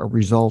 are a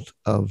result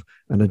of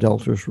an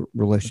adulterous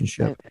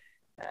relationship.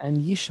 And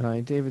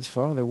Yishai, David's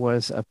father,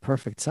 was a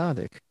perfect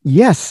tzaddik.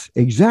 Yes,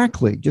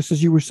 exactly. Just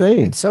as you were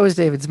saying. And so is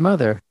David's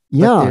mother.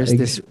 Yeah.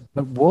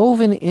 But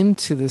woven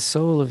into the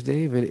soul of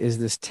David is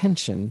this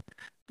tension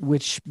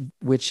which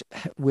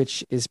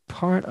which is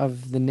part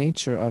of the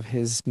nature of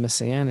his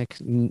messianic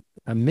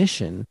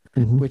mission,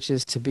 Mm-hmm. which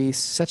is to be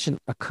such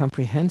a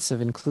comprehensive,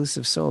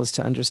 inclusive soul, is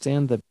to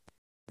understand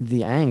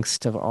the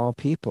angst of all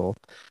people.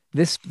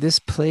 This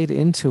played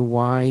into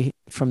why,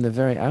 from the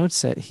very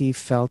outset, he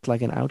felt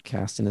like an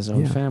outcast in his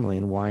own Yeah. family,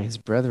 and why his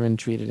brethren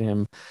treated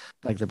him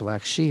like the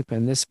black sheep.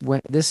 And this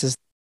is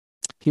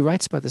he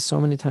writes about this so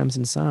many times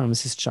in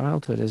Psalms. His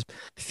childhood is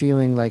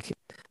feeling like,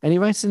 and he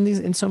writes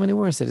in so many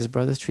words that his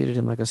brothers treated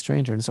him like a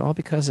stranger, and it's all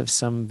because of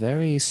some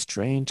very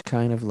strange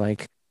kind of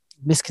like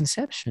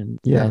misconception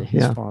Yeah. that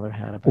his Yeah. father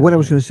had What about I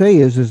was him. going to say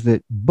is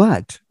that,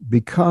 but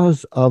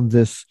because of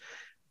this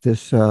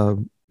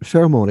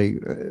ceremony,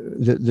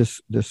 this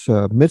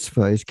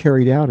mitzvah is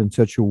carried out in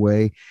such a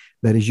way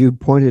that, as you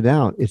pointed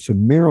out, it's a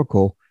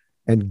miracle,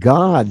 and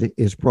God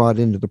is brought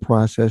into the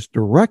process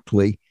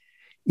directly.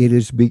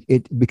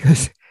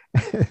 Because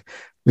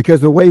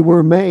because the way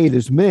we're made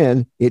as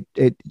men, it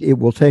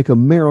will take a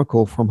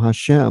miracle from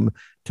Hashem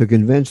to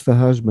convince the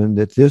husband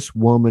that this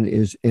woman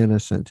is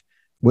innocent.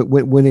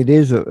 When it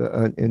is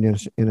an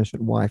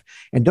innocent wife.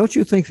 And don't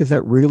you think that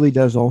that really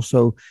does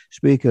also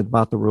speak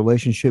about the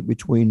relationship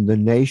between the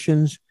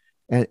nations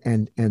and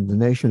the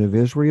nation of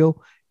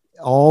Israel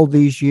all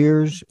these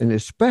years, and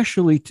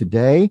especially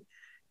today,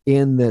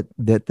 in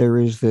that there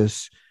is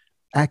this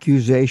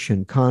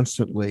accusation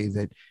constantly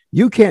that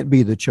you can't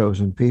be the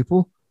chosen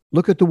people.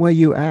 Look at the way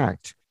you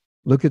act.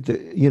 Look at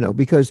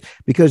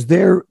because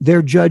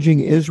they're judging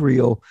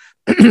Israel,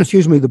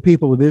 excuse me, the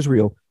people of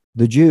Israel,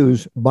 the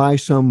Jews, by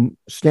some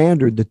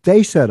standard that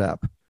they set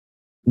up,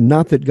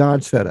 not that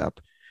God set up,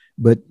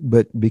 but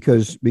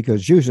because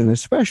Jews, and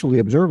especially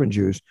observant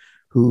Jews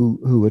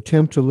who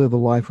attempt to live a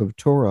life of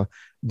Torah,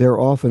 they're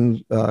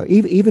often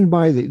even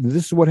by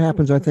this is what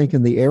happens, I think,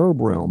 in the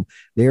Arab realm.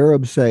 The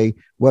Arabs say,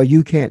 well,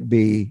 you can't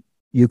be,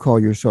 you call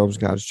yourselves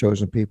God's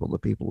chosen people, the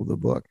people of the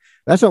book.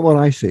 That's not what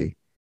I see.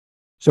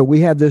 So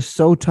we have this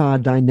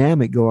sotah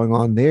dynamic going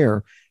on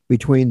there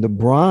between the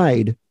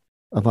bride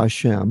of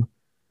Hashem,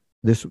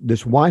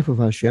 this wife of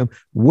Hashem,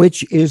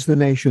 which is the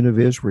nation of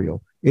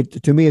Israel.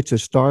 To me, it's a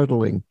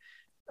startling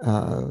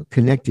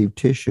connective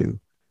tissue.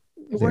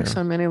 It works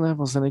on many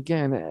levels, and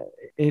again,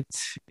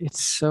 it's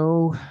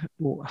so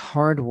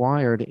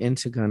hardwired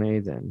into Gan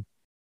Eden,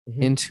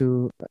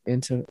 Mm-hmm.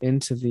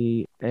 into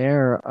the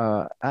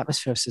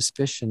atmosphere of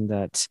suspicion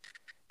that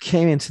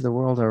came into the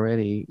world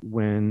already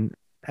when,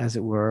 as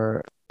it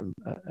were,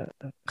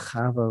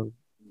 Chava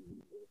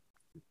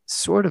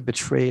sort of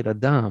betrayed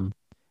Adam,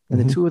 and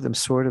Mm-hmm. the two of them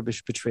sort of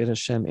betrayed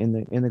Hashem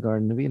in the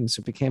Garden of Eden.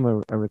 So it became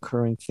a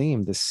recurring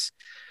theme, this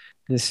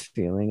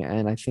feeling,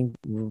 and I think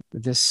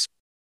this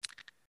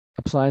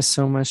applies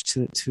so much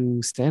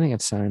to standing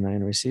at Sinai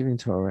and receiving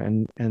Torah,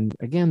 and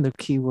again, the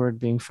key word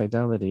being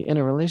fidelity in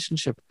a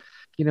relationship.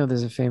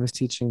 There's a famous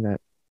teaching that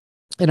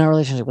in our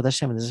relationship with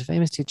Hashem, there's a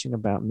famous teaching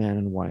about man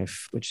and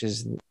wife, which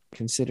is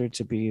considered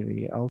to be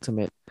the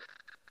ultimate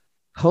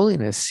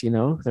holiness.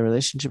 The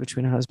relationship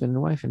between a husband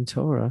and wife in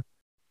Torah.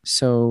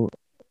 So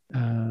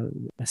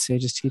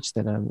sages teach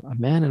that a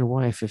man and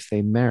wife, if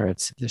they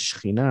merit the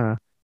Shekhinah,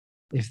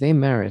 if they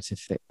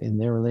in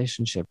their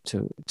relationship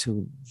to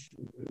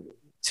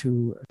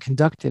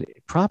conduct it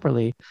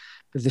properly,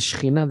 the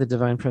Shekhinah, the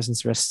divine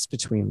presence, rests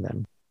between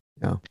them.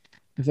 Yeah.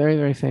 A very,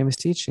 very famous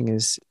teaching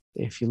is,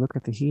 if you look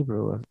at the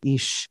Hebrew of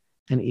Ish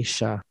and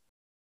Isha,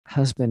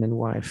 husband and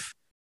wife.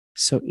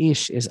 So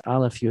Ish is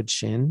Aleph Yud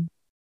Shin,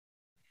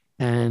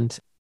 and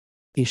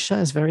Isha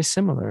is very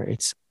similar.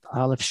 It's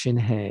Aleph Shin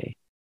Hey.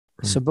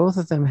 So both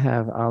of them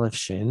have Aleph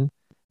Shin,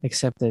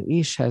 except that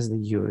Ish has the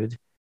Yud,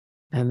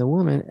 and the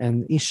woman,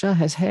 and Isha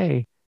has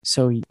Hey.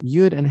 So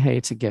Yud and Hey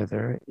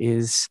together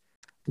is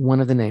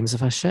one of the names of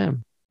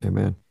Hashem.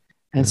 Amen.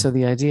 And so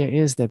the idea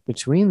is that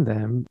between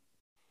them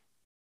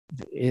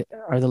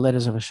are the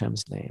letters of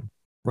Hashem's name.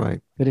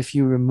 Right. But if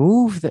you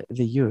remove the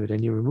Yud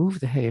and you remove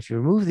the Hey, if you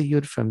remove the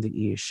Yud from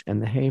the Ish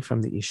and the Hey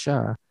from the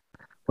Isha,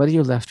 what are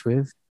you left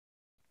with?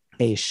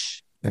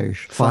 Aish.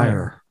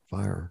 Fire.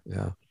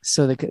 Yeah.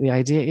 So the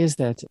idea is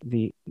that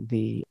the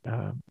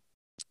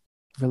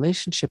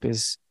relationship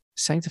is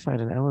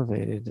sanctified and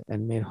elevated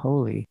and made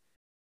holy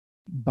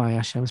by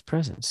Hashem's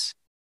presence.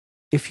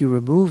 If you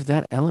remove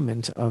that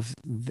element of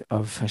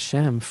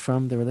Hashem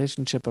from the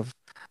relationship of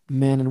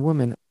man and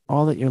woman,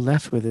 all that you're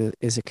left with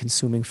is a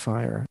consuming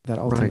fire that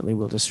ultimately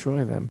will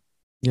destroy them.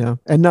 Yeah,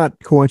 and not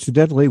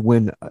coincidentally,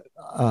 when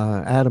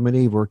Adam and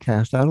Eve were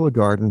cast out of the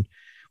garden,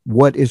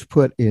 what is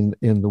put in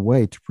the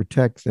way to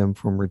protect them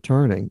from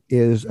returning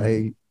is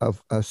a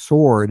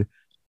sword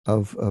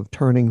of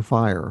turning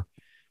fire,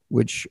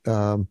 which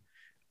that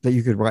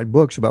you could write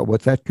books about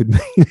what that could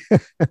mean,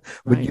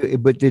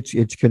 but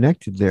it's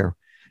connected there.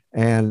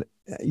 And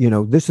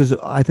this is,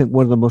 I think,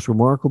 one of the most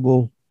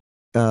remarkable,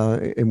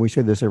 and we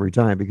say this every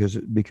time because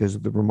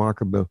of the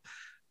remarkable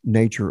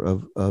nature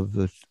of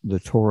the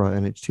Torah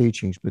and its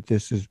teachings. But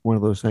this is one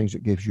of those things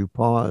that gives you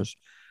pause,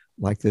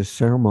 like this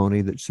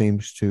ceremony that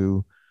seems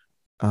to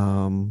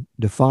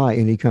defy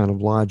any kind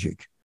of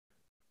logic.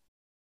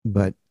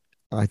 But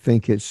I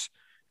think it's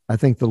I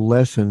think the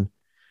lesson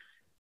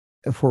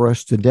for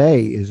us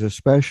today is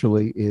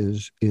especially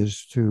is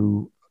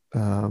to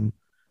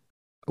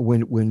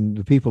when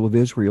the people of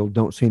Israel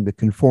don't seem to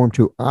conform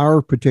to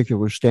our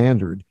particular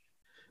standard,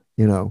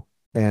 you know.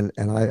 And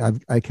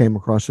I came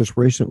across this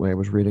recently. I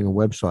was reading a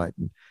website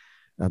and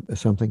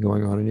something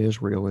going on in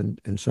Israel,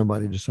 and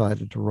somebody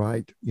decided to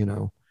write,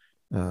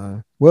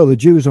 well, the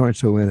Jews aren't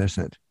so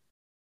innocent.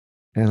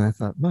 And I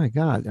thought, my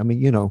God, I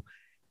mean,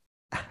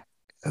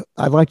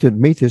 I'd like to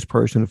meet this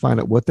person and find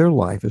out what their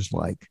life is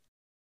like,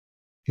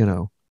 you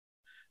know.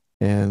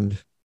 And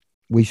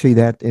we see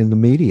that in the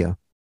media.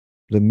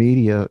 The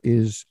media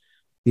is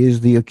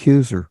the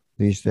accuser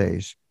these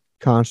days,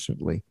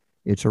 constantly.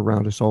 It's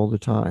around us all the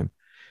time.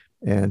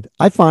 And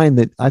I find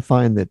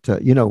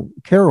that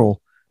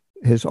Carol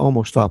has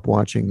almost stopped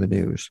watching the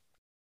news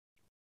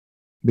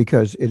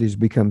because it has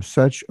become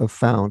such a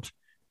fount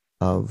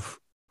of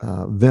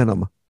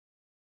venom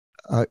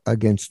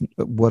against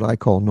what I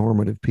call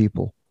normal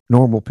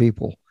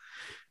people.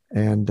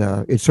 And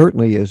it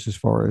certainly is, as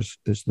far as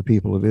the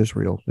people of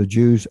Israel, the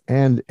Jews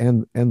and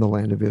the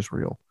land of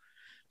Israel.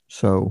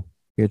 So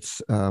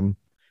it's,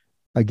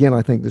 again,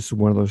 I think this is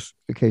one of those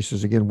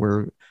cases, again,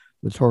 where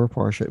the Torah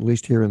Parsha, at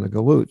least here in the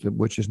Galut,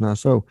 which is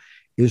Naso,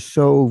 is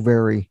so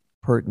very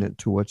pertinent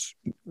to what's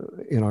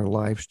in our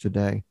lives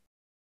today.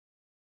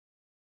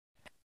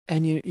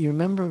 And you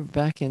remember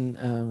back in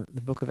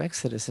the book of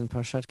Exodus, in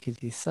Parshat Ki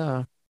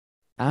Tisa,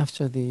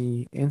 after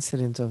the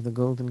incident of the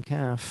golden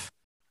calf,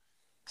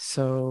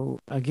 so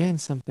again,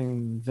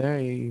 something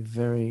very,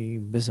 very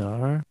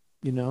bizarre.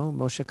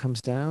 Moshe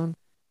comes down,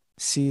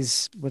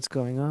 sees what's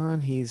going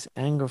on. His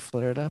anger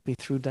flared up. He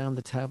threw down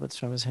the tablets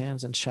from his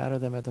hands and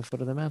shattered them at the foot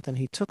of the mountain.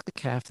 He took the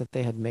calf that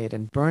they had made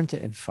and burnt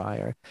it in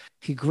fire.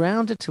 He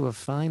ground it to a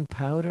fine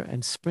powder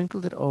and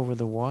sprinkled it over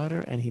the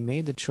water, and he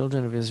made the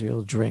children of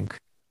Israel drink.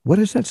 What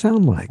does that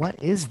sound like?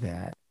 What is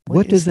that?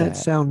 What does that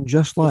sound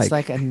just like? It's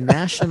like a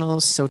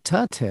national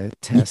sota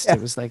test. Yeah.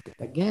 It was like,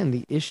 again,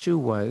 the issue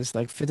was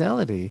like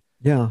fidelity.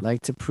 Yeah.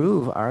 Like to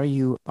prove, are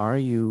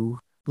you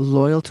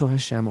loyal to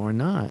Hashem or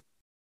not?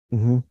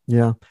 Mm-hmm.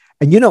 Yeah.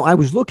 And, I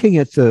was looking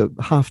at the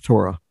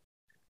Haftorah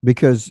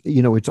because,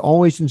 it's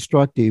always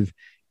instructive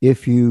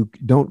if you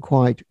don't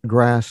quite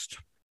grasp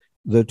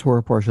the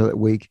Torah Parsha that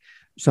week.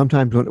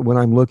 Sometimes when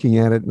I'm looking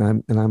at it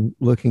and I'm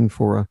looking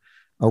for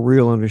a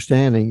real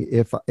understanding,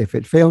 if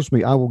it fails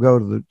me, I will go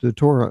to the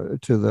Torah,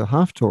 to the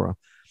Haftorah.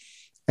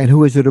 And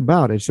who is it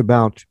about? It's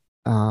about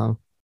the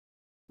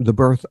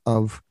birth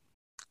of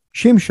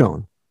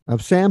Shimshon,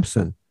 of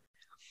Samson.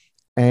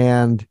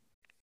 And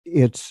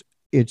it's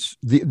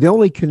the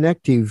only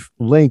connective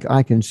link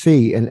I can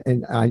see,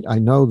 and I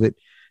know that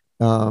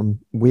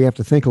we have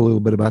to think a little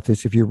bit about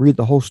this. If you read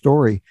the whole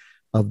story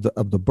of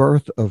the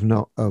birth of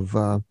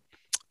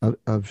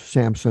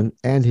Samson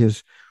and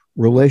his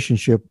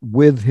relationship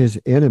with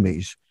his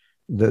enemies,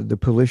 the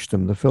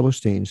Pelishtim, the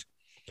Philistines,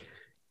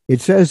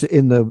 it says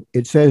in the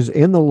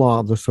law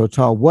of the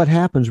Sotah, what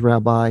happens,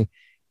 Rabbi,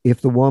 if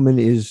the woman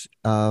is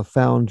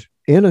found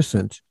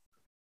innocent?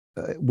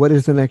 What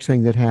is the next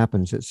thing that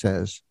happens? It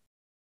says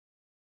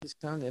she's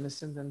found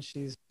innocent, and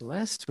she's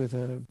blessed with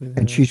a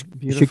she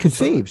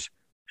conceives.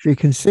 She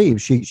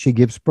conceives. She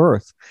gives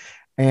birth.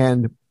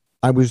 And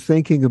I was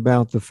thinking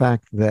about the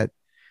fact that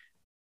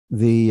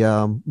the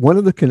one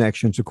of the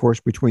connections, of course,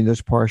 between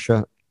this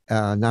parsha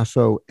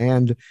Naso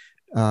and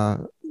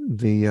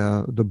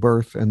the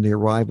birth and the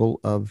arrival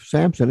of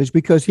Samson is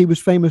because he was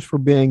famous for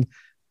being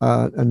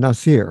a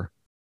Nasir,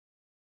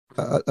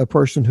 a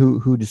person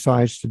who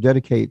decides to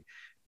dedicate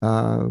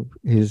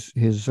his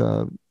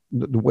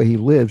the way he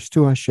lives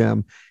to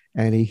Hashem,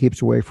 and he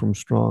keeps away from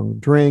strong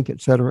drink,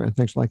 etc., and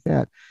things like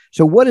that.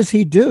 So what does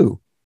he do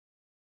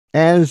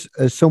as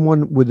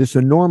someone with this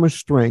enormous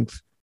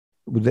strength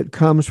that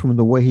comes from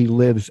the way he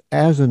lives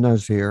as a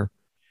Nazir?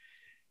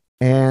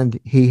 And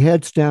he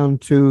heads down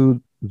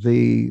to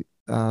the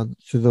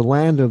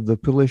land of the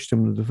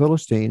Pelishtim, the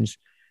Philistines,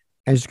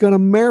 and is going to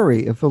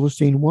marry a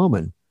Philistine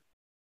woman.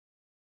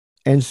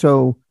 And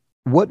so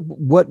what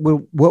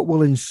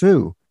will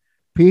ensue?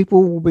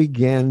 People will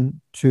begin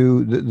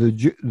to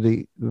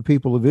the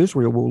people of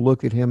Israel will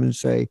look at him and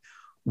say,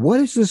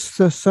 "What is this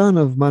the son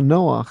of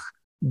Manoach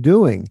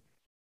doing?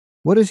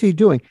 What is he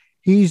doing?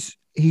 He's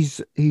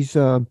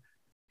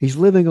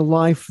living a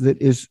life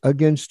that is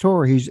against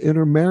Torah. He's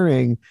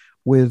intermarrying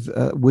with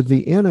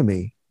the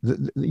enemy,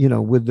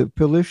 with the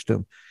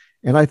Pelishtim."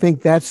 And I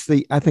think that's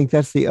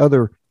the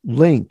other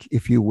link,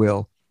 if you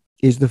will,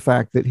 is the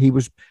fact that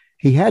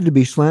he had to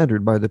be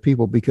slandered by the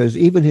people because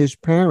even his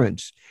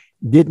parents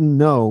didn't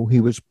know he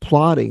was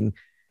plotting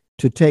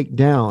to take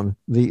down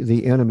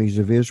the enemies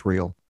of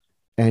Israel,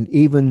 and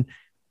even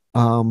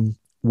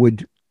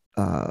would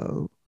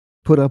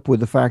put up with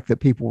the fact that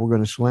people were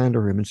going to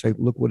slander him and say,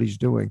 "Look what he's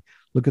doing.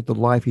 Look at the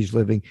life he's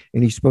living,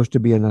 and he's supposed to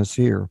be a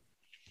Nasir."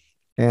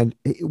 And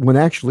when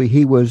actually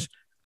he was,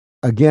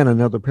 again,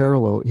 another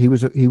parallel, he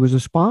was a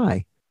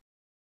spy.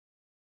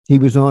 He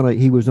was on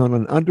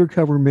an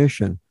undercover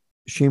mission.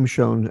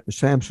 Shimshon,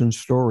 Samson's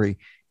story,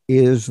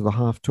 is the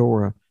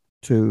Haftorah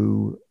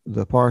to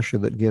the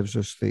parsha that gives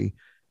us the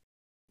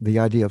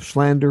idea of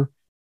slander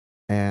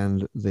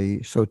and the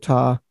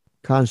sotah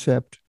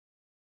concept.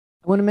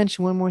 I want to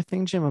mention one more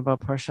thing, Jim,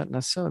 about Parshat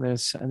Naso.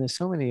 There's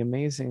so many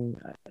amazing,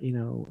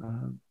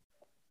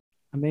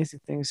 amazing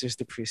things. There's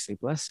the priestly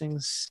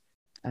blessings,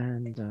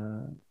 and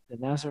the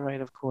Nazarite,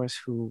 of course,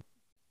 who,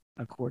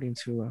 according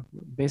to a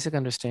basic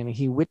understanding,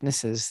 he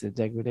witnesses the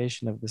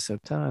degradation of the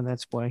Sotah, and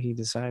that's why he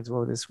decides,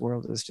 well, this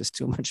world is just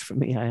too much for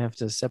me. I have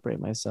to separate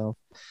myself.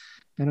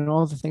 And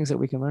all the things that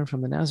we can learn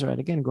from the Nazarite,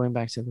 again, going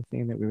back to the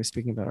theme that we were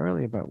speaking about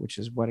earlier, about which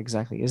is what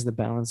exactly is the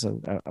balance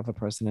of a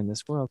person in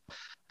this world.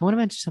 I want to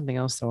mention something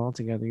else, though,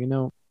 altogether.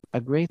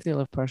 A great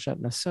deal of Parshat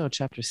Naso,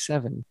 chapter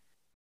 7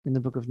 in the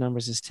book of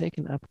Numbers, is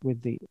taken up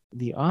with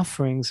the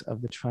offerings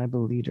of the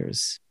tribal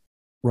leaders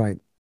Right.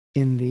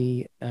 in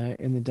the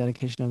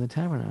dedication of the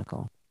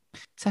tabernacle.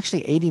 It's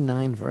actually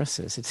 89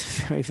 verses. It's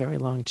a very, very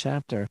long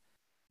chapter.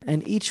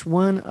 And each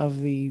one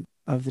of the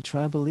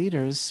tribal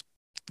leaders,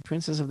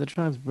 princes of the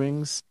tribes,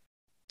 brings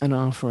an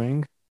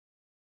offering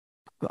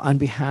on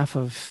behalf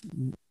of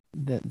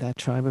that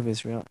tribe of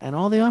Israel, and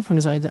all the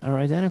offerings are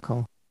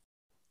identical.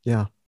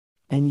 Yeah.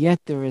 And yet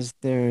there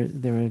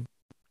are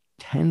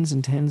tens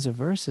and tens of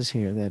verses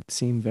here that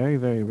seem very,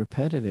 very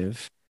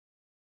repetitive.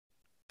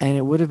 And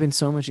it would have been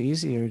so much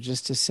easier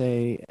just to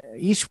say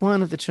each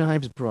one of the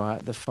tribes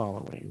brought the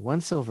following: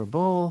 one silver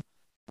bowl,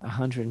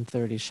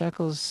 130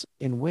 shekels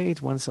in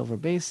weight, one silver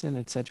basin,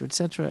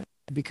 etc.,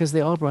 because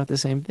they all brought the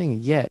same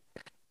thing. Yet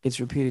it's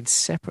repeated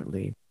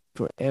separately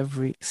for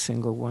every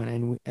single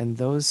one. And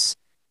those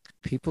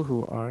people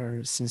who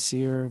are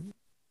sincere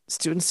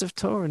students of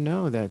Torah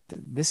know that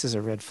this is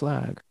a red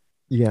flag.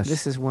 Yes.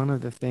 This is one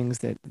of the things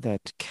that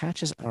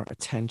catches our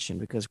attention,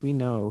 because we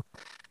know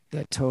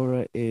that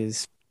Torah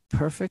is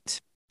perfect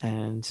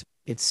and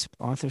its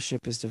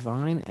authorship is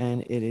divine,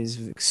 and it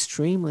is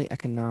extremely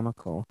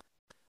economical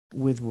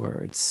with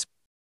words.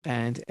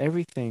 And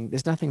everything,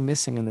 there's nothing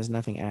missing and there's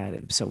nothing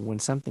added. So when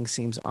something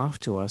seems off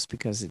to us,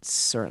 because it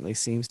certainly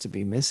seems to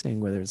be missing,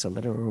 whether it's a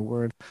letter or a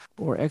word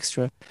or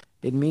extra,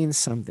 it means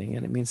something,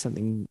 and it means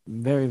something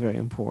very, very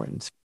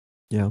important.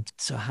 Yeah.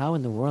 So how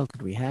in the world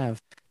could we have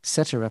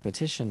such a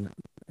repetition,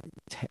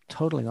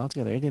 totaling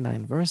altogether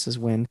 89 verses,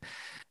 when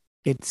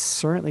it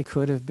certainly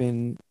could have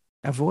been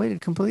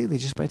avoided completely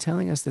just by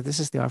telling us that this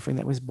is the offering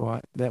that was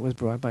brought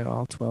by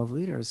all 12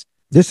 leaders?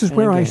 This is And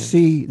where I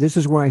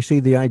again, see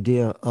the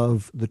idea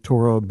of the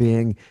Torah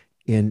being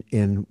in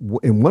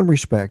one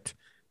respect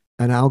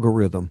an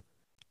algorithm,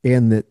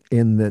 in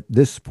that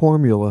this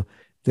formula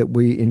that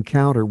we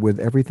encounter with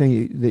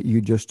everything that you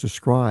just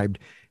described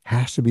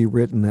has to be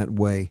written that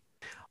way.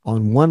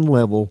 On one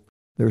level,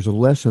 there's a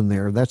lesson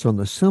there. That's on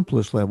the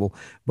simplest level,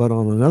 but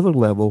on another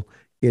level,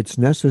 it's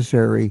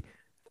necessary.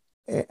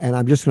 And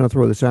I'm just going to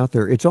throw this out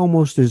there. It's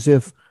almost as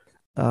if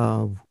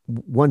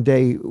one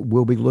day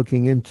we'll be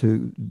looking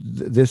into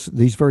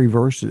these very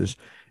verses,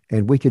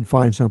 and we could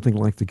find something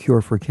like the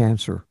cure for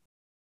cancer.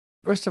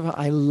 first of all,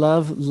 I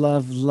love,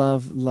 love,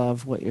 love,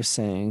 love what you're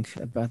saying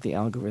about the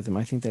algorithm.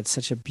 I think that's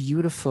such a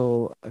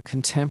beautiful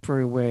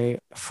contemporary way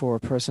for a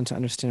person to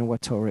understand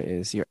what Torah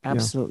is. You're Yeah.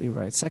 absolutely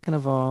right. Second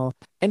of all,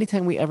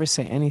 anytime we ever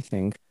say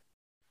anything,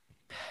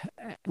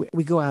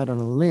 we go out on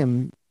a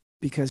limb,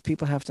 because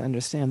people have to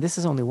understand this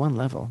is only one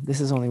level. This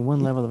is only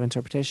one level of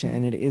interpretation,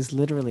 and it is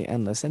literally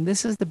endless. And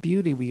this is the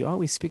beauty. We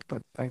always speak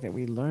about the fact that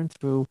we learn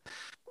through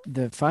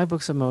the 5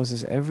 books of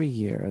Moses every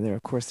year.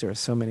 Of course, there are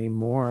so many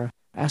more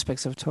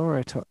aspects of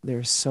Torah.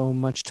 There's so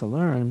much to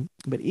learn.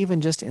 But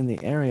even just in the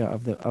area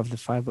of the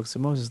 5 books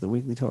of Moses, the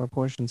weekly Torah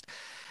portions,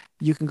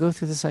 you can go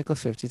through the cycle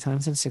 50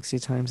 times and 60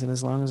 times. And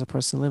as long as a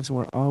person lives,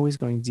 we're always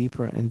going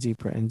deeper and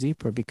deeper and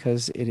deeper,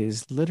 because it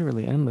is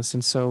literally endless.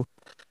 And so,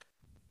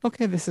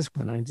 okay, this is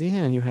one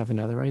idea, and you have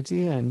another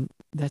idea, and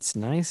that's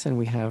nice. And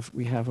we have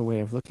a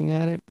way of looking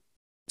at it.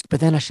 But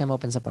then Hashem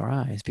opens up our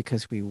eyes,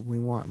 because we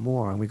want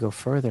more, and we go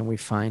further and we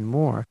find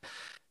more.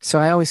 So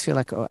I always feel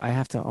like I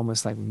have to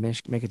almost like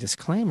make a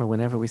disclaimer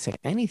whenever we say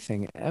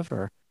anything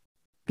ever,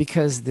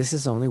 because this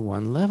is only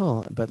one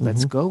level, but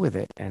let's go with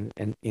it. And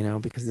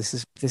because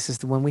this is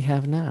the one we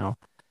have now.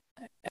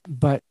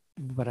 But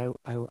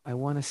I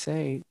want to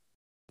say,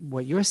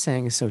 what you're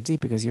saying is so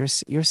deep, because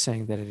you're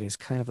saying that it is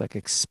kind of like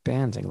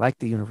expanding, like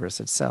the universe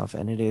itself,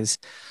 and it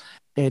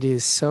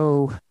is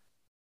so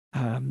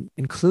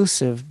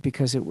inclusive,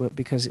 because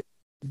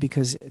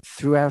because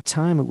throughout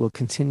time it will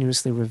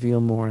continuously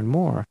reveal more and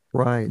more.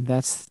 Right.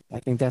 I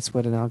think that's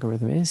what an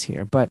algorithm is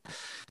here. But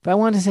I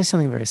want to say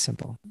something very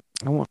simple.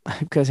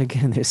 Because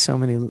again, there's so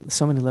many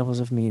levels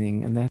of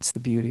meaning, and that's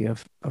the beauty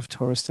of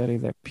Torah study,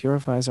 that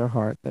purifies our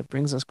heart, that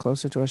brings us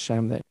closer to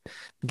Hashem, that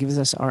gives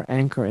us our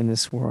anchor in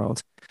this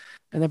world,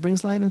 and that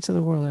brings light into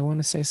the world. I want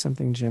to say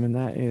something, Jim, and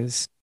that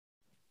is,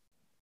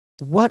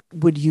 what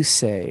would you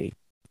say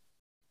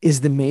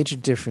is the major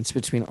difference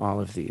between all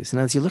of these? And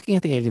as you're looking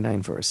at the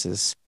 89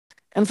 verses,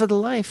 and for the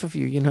life of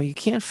you, you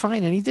can't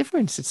find any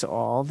difference. It's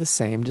all the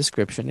same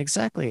description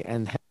exactly.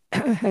 And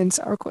hence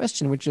our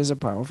question, which is a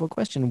powerful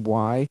question: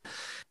 why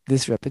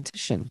this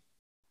repetition?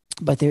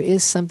 But there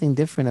is something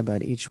different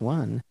about each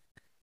one.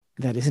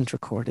 that isn't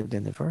recorded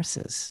in the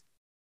verses.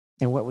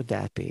 And what would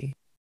that be?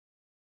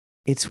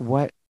 It's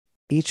what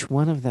each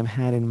one of them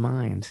had in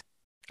mind.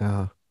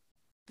 Uh,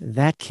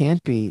 That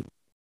can't be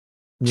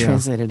yeah.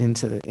 translated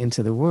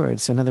into the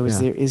words. So in other words,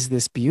 Yeah. there is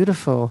this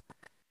beautiful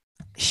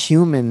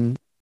human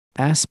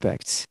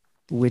aspect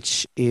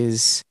which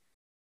is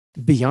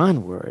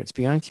beyond words,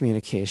 beyond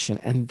communication,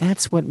 and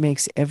that's what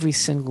makes every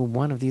single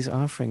one of these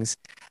offerings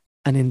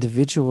an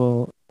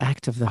individual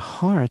act of the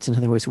heart. In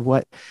other words,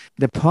 what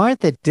the part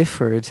that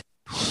differed,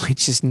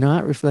 which is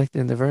not reflected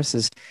in the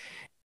verses,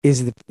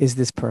 is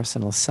this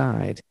personal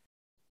side.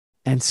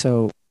 And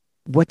so,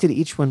 what did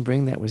each one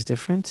bring that was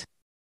different?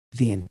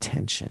 The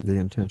intention. The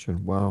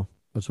intention. Wow.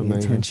 That's The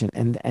amazing. intention.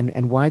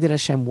 And why did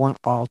Hashem want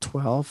all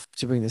 12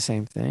 to bring the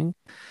same thing?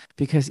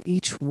 Because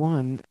each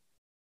one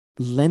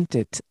lent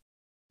it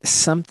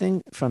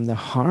something from the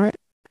heart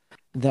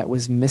that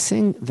was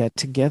missing, that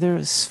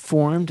together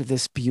formed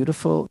this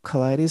beautiful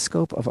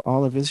kaleidoscope of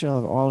all of Israel,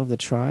 of all of the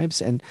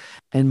tribes. And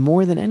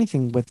more than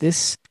anything, what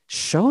this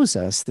shows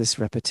us, this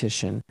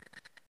repetition,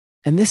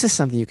 and this is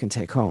something you can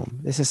take home.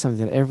 This is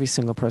something that every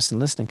single person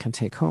listening can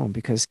take home,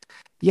 because,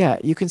 yeah,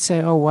 you can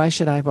say, oh, why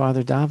should I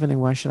bother davening?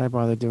 Why should I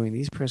bother doing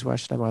these prayers? Why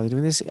should I bother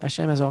doing this?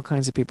 Hashem has all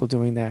kinds of people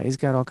doing that. He's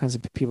got all kinds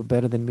of people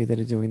better than me that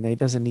are doing that. He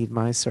doesn't need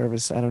my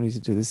service. I don't need to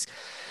do this.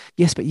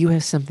 Yes, but you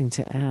have something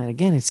to add.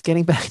 Again, it's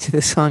getting back to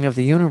the song of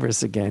the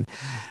universe again.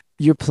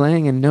 You're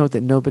playing a note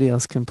that nobody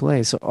else can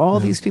play. So all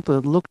Yeah. these people,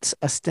 it looked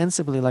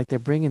ostensibly like they're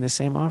bringing the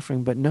same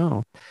offering, but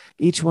no,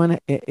 each one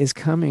is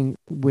coming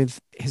with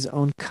his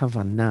own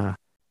kavanah,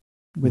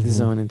 with his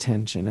Mhm. own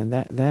intention. And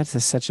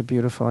that's such a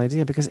beautiful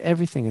idea, because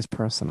everything is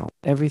personal.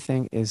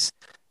 Everything is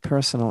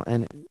personal.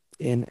 And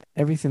in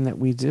everything that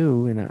we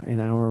do in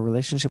our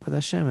relationship with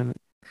Hashem, and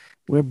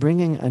we're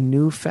bringing a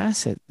new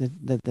facet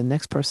that the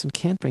next person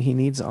can't bring. He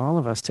needs all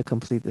of us to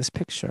complete this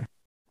picture.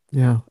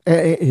 Yeah.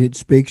 It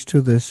speaks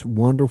to this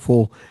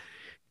wonderful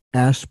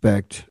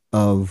aspect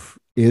of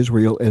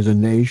Israel as a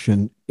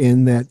nation,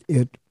 in that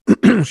it,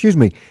 excuse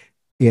me,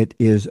 it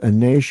is a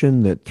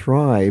nation that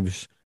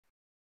thrives,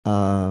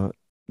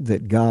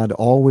 that God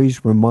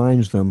always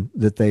reminds them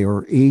that they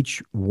are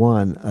each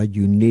one a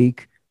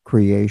unique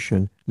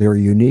creation. They're a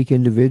unique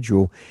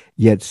individual,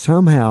 yet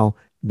somehow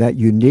that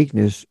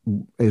uniqueness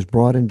is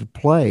brought into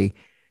play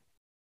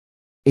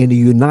in a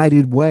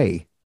united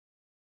way.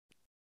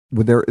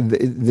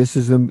 This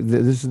is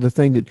the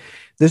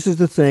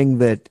thing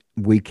that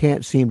we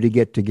can't seem to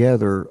get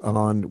together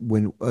on,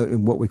 when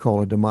in what we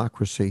call a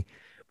democracy.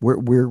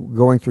 We're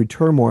going through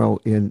turmoil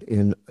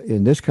in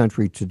this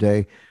country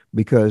today,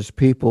 because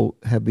people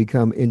have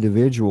become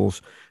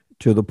individuals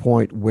to the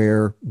point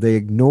where they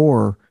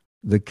ignore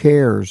the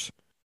cares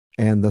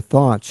and the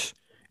thoughts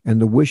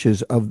and the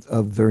wishes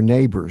of their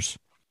neighbors.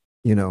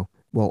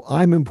 Well,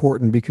 I'm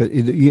important because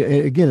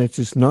again, it's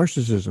this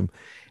narcissism,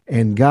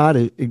 and God,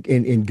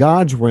 in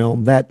God's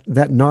realm, that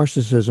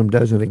narcissism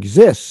doesn't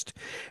exist,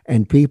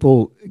 and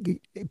people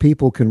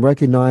can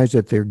recognize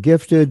that they're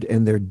gifted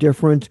and they're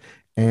different,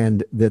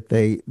 and that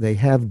they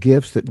have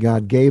gifts that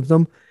God gave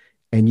them,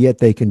 and yet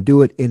they can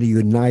do it in a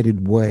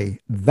united way.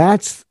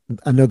 That's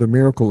another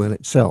miracle in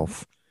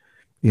itself,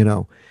 you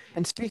know.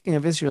 And speaking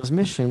of Israel's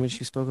mission, which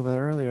you spoke about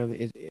earlier,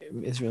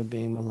 Israel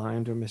being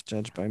maligned or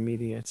misjudged by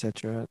media,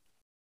 etc.,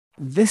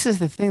 this is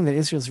the thing that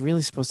Israel's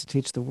really supposed to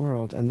teach the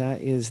world, and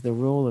that is the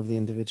role of the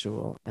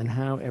individual and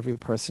how every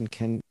person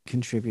can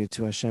contribute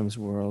to Hashem's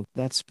world.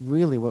 That's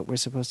really what we're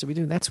supposed to be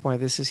doing. That's why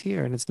this is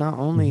here. And it's not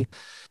only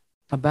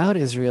about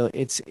Israel,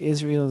 it's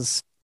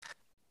Israel's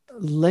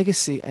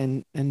legacy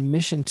and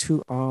mission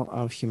to all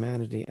of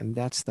humanity. And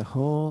that's the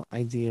whole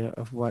idea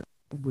of what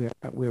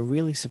we're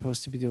really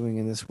supposed to be doing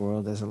in this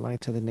world as a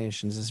light to the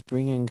nations, is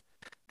bringing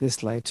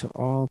this light to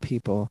all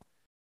people,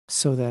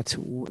 so that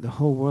the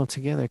whole world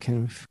together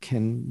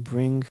can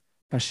bring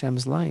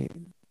Hashem's light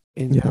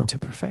Yeah. into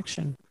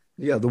perfection.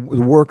 Yeah, the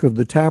work of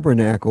the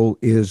tabernacle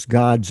is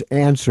God's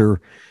answer,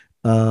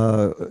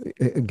 uh,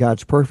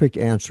 God's perfect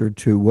answer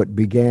to what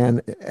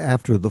began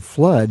after the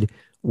flood,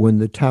 when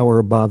the Tower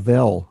of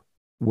Babel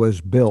was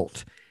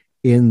built.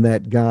 In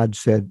that God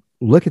said,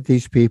 look at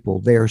these people.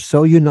 They are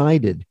so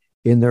united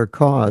in their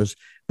cause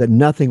that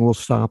nothing will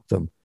stop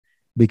them,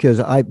 because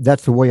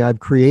that's the way I've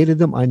created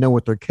them. I know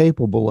what they're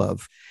capable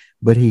of.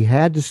 But he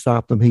had to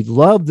stop them. He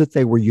loved that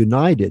they were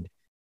united.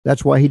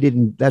 That's why he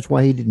didn't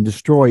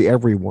destroy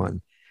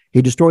everyone.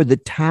 He destroyed the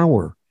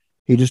tower.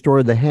 He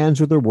destroyed the hands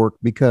of their work,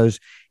 because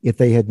if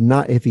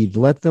he'd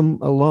let them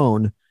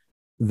alone,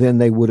 then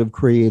they would have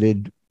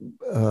created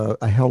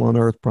a hell on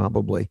earth,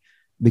 probably,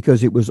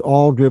 because it was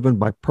all driven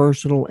by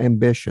personal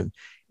ambition.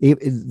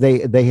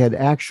 They had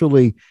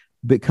actually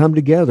come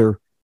together,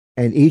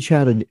 and each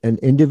had an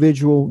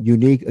individual,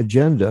 unique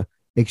agenda,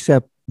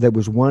 except there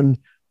was one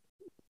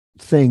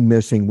thing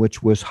missing,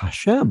 which was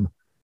Hashem.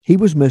 He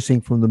was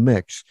missing from the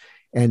mix,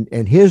 and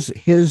his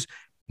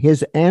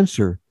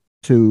answer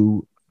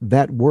to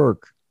that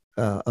work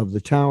of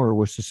the tower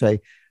was to say,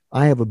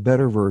 I have a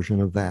better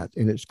version of that,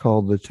 and it's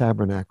called the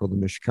tabernacle, the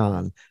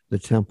Mishkan, the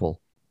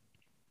temple.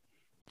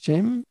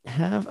 Jim,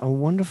 have a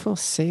wonderful,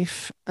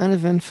 safe,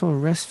 uneventful,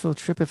 restful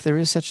trip, if there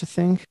is such a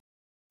thing.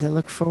 I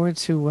look forward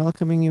to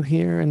welcoming you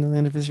here in the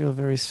land of Israel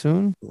very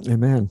soon.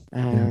 Amen.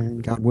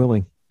 And God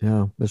willing.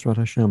 Yeah. Bezrat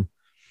Hashem.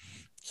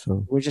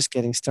 So we're just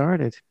getting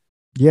started.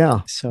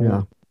 yeah. So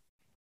yeah.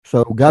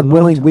 So God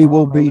willing, we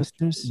will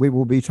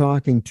be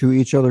talking to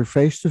each other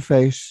face to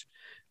face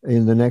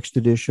in the next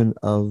edition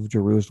of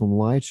Jerusalem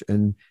Lights,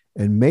 and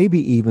maybe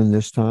even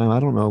this time, I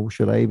don't know,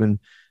 should I even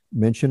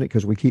mention it?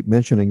 Because we keep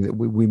mentioning that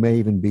we may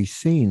even be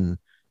seen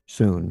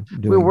soon.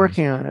 We're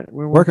working on it.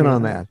 We're working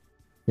on that.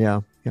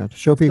 Yeah. To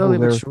show people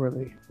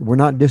we're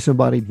not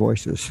disembodied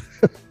voices.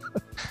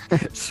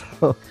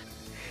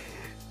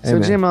 So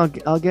Jim,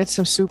 I'll get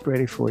some soup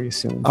ready for you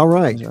soon. All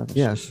right.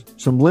 Yes,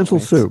 some lentil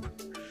soup.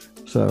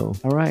 So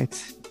all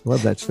right.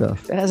 Love that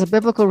stuff. It has a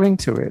biblical ring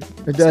to it.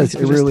 It does.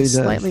 It really does.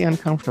 Slightly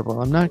uncomfortable.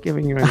 I'm not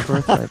giving you any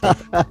birthright.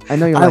 I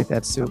know you like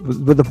that soup.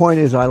 But the point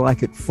is, I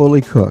like it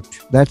fully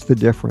cooked. That's the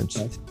difference.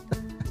 Right.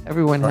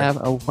 Everyone have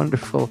a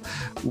wonderful,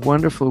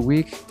 wonderful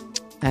week,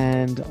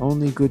 and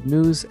only good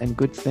news and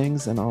good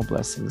things and all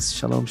blessings.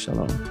 Shalom,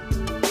 shalom.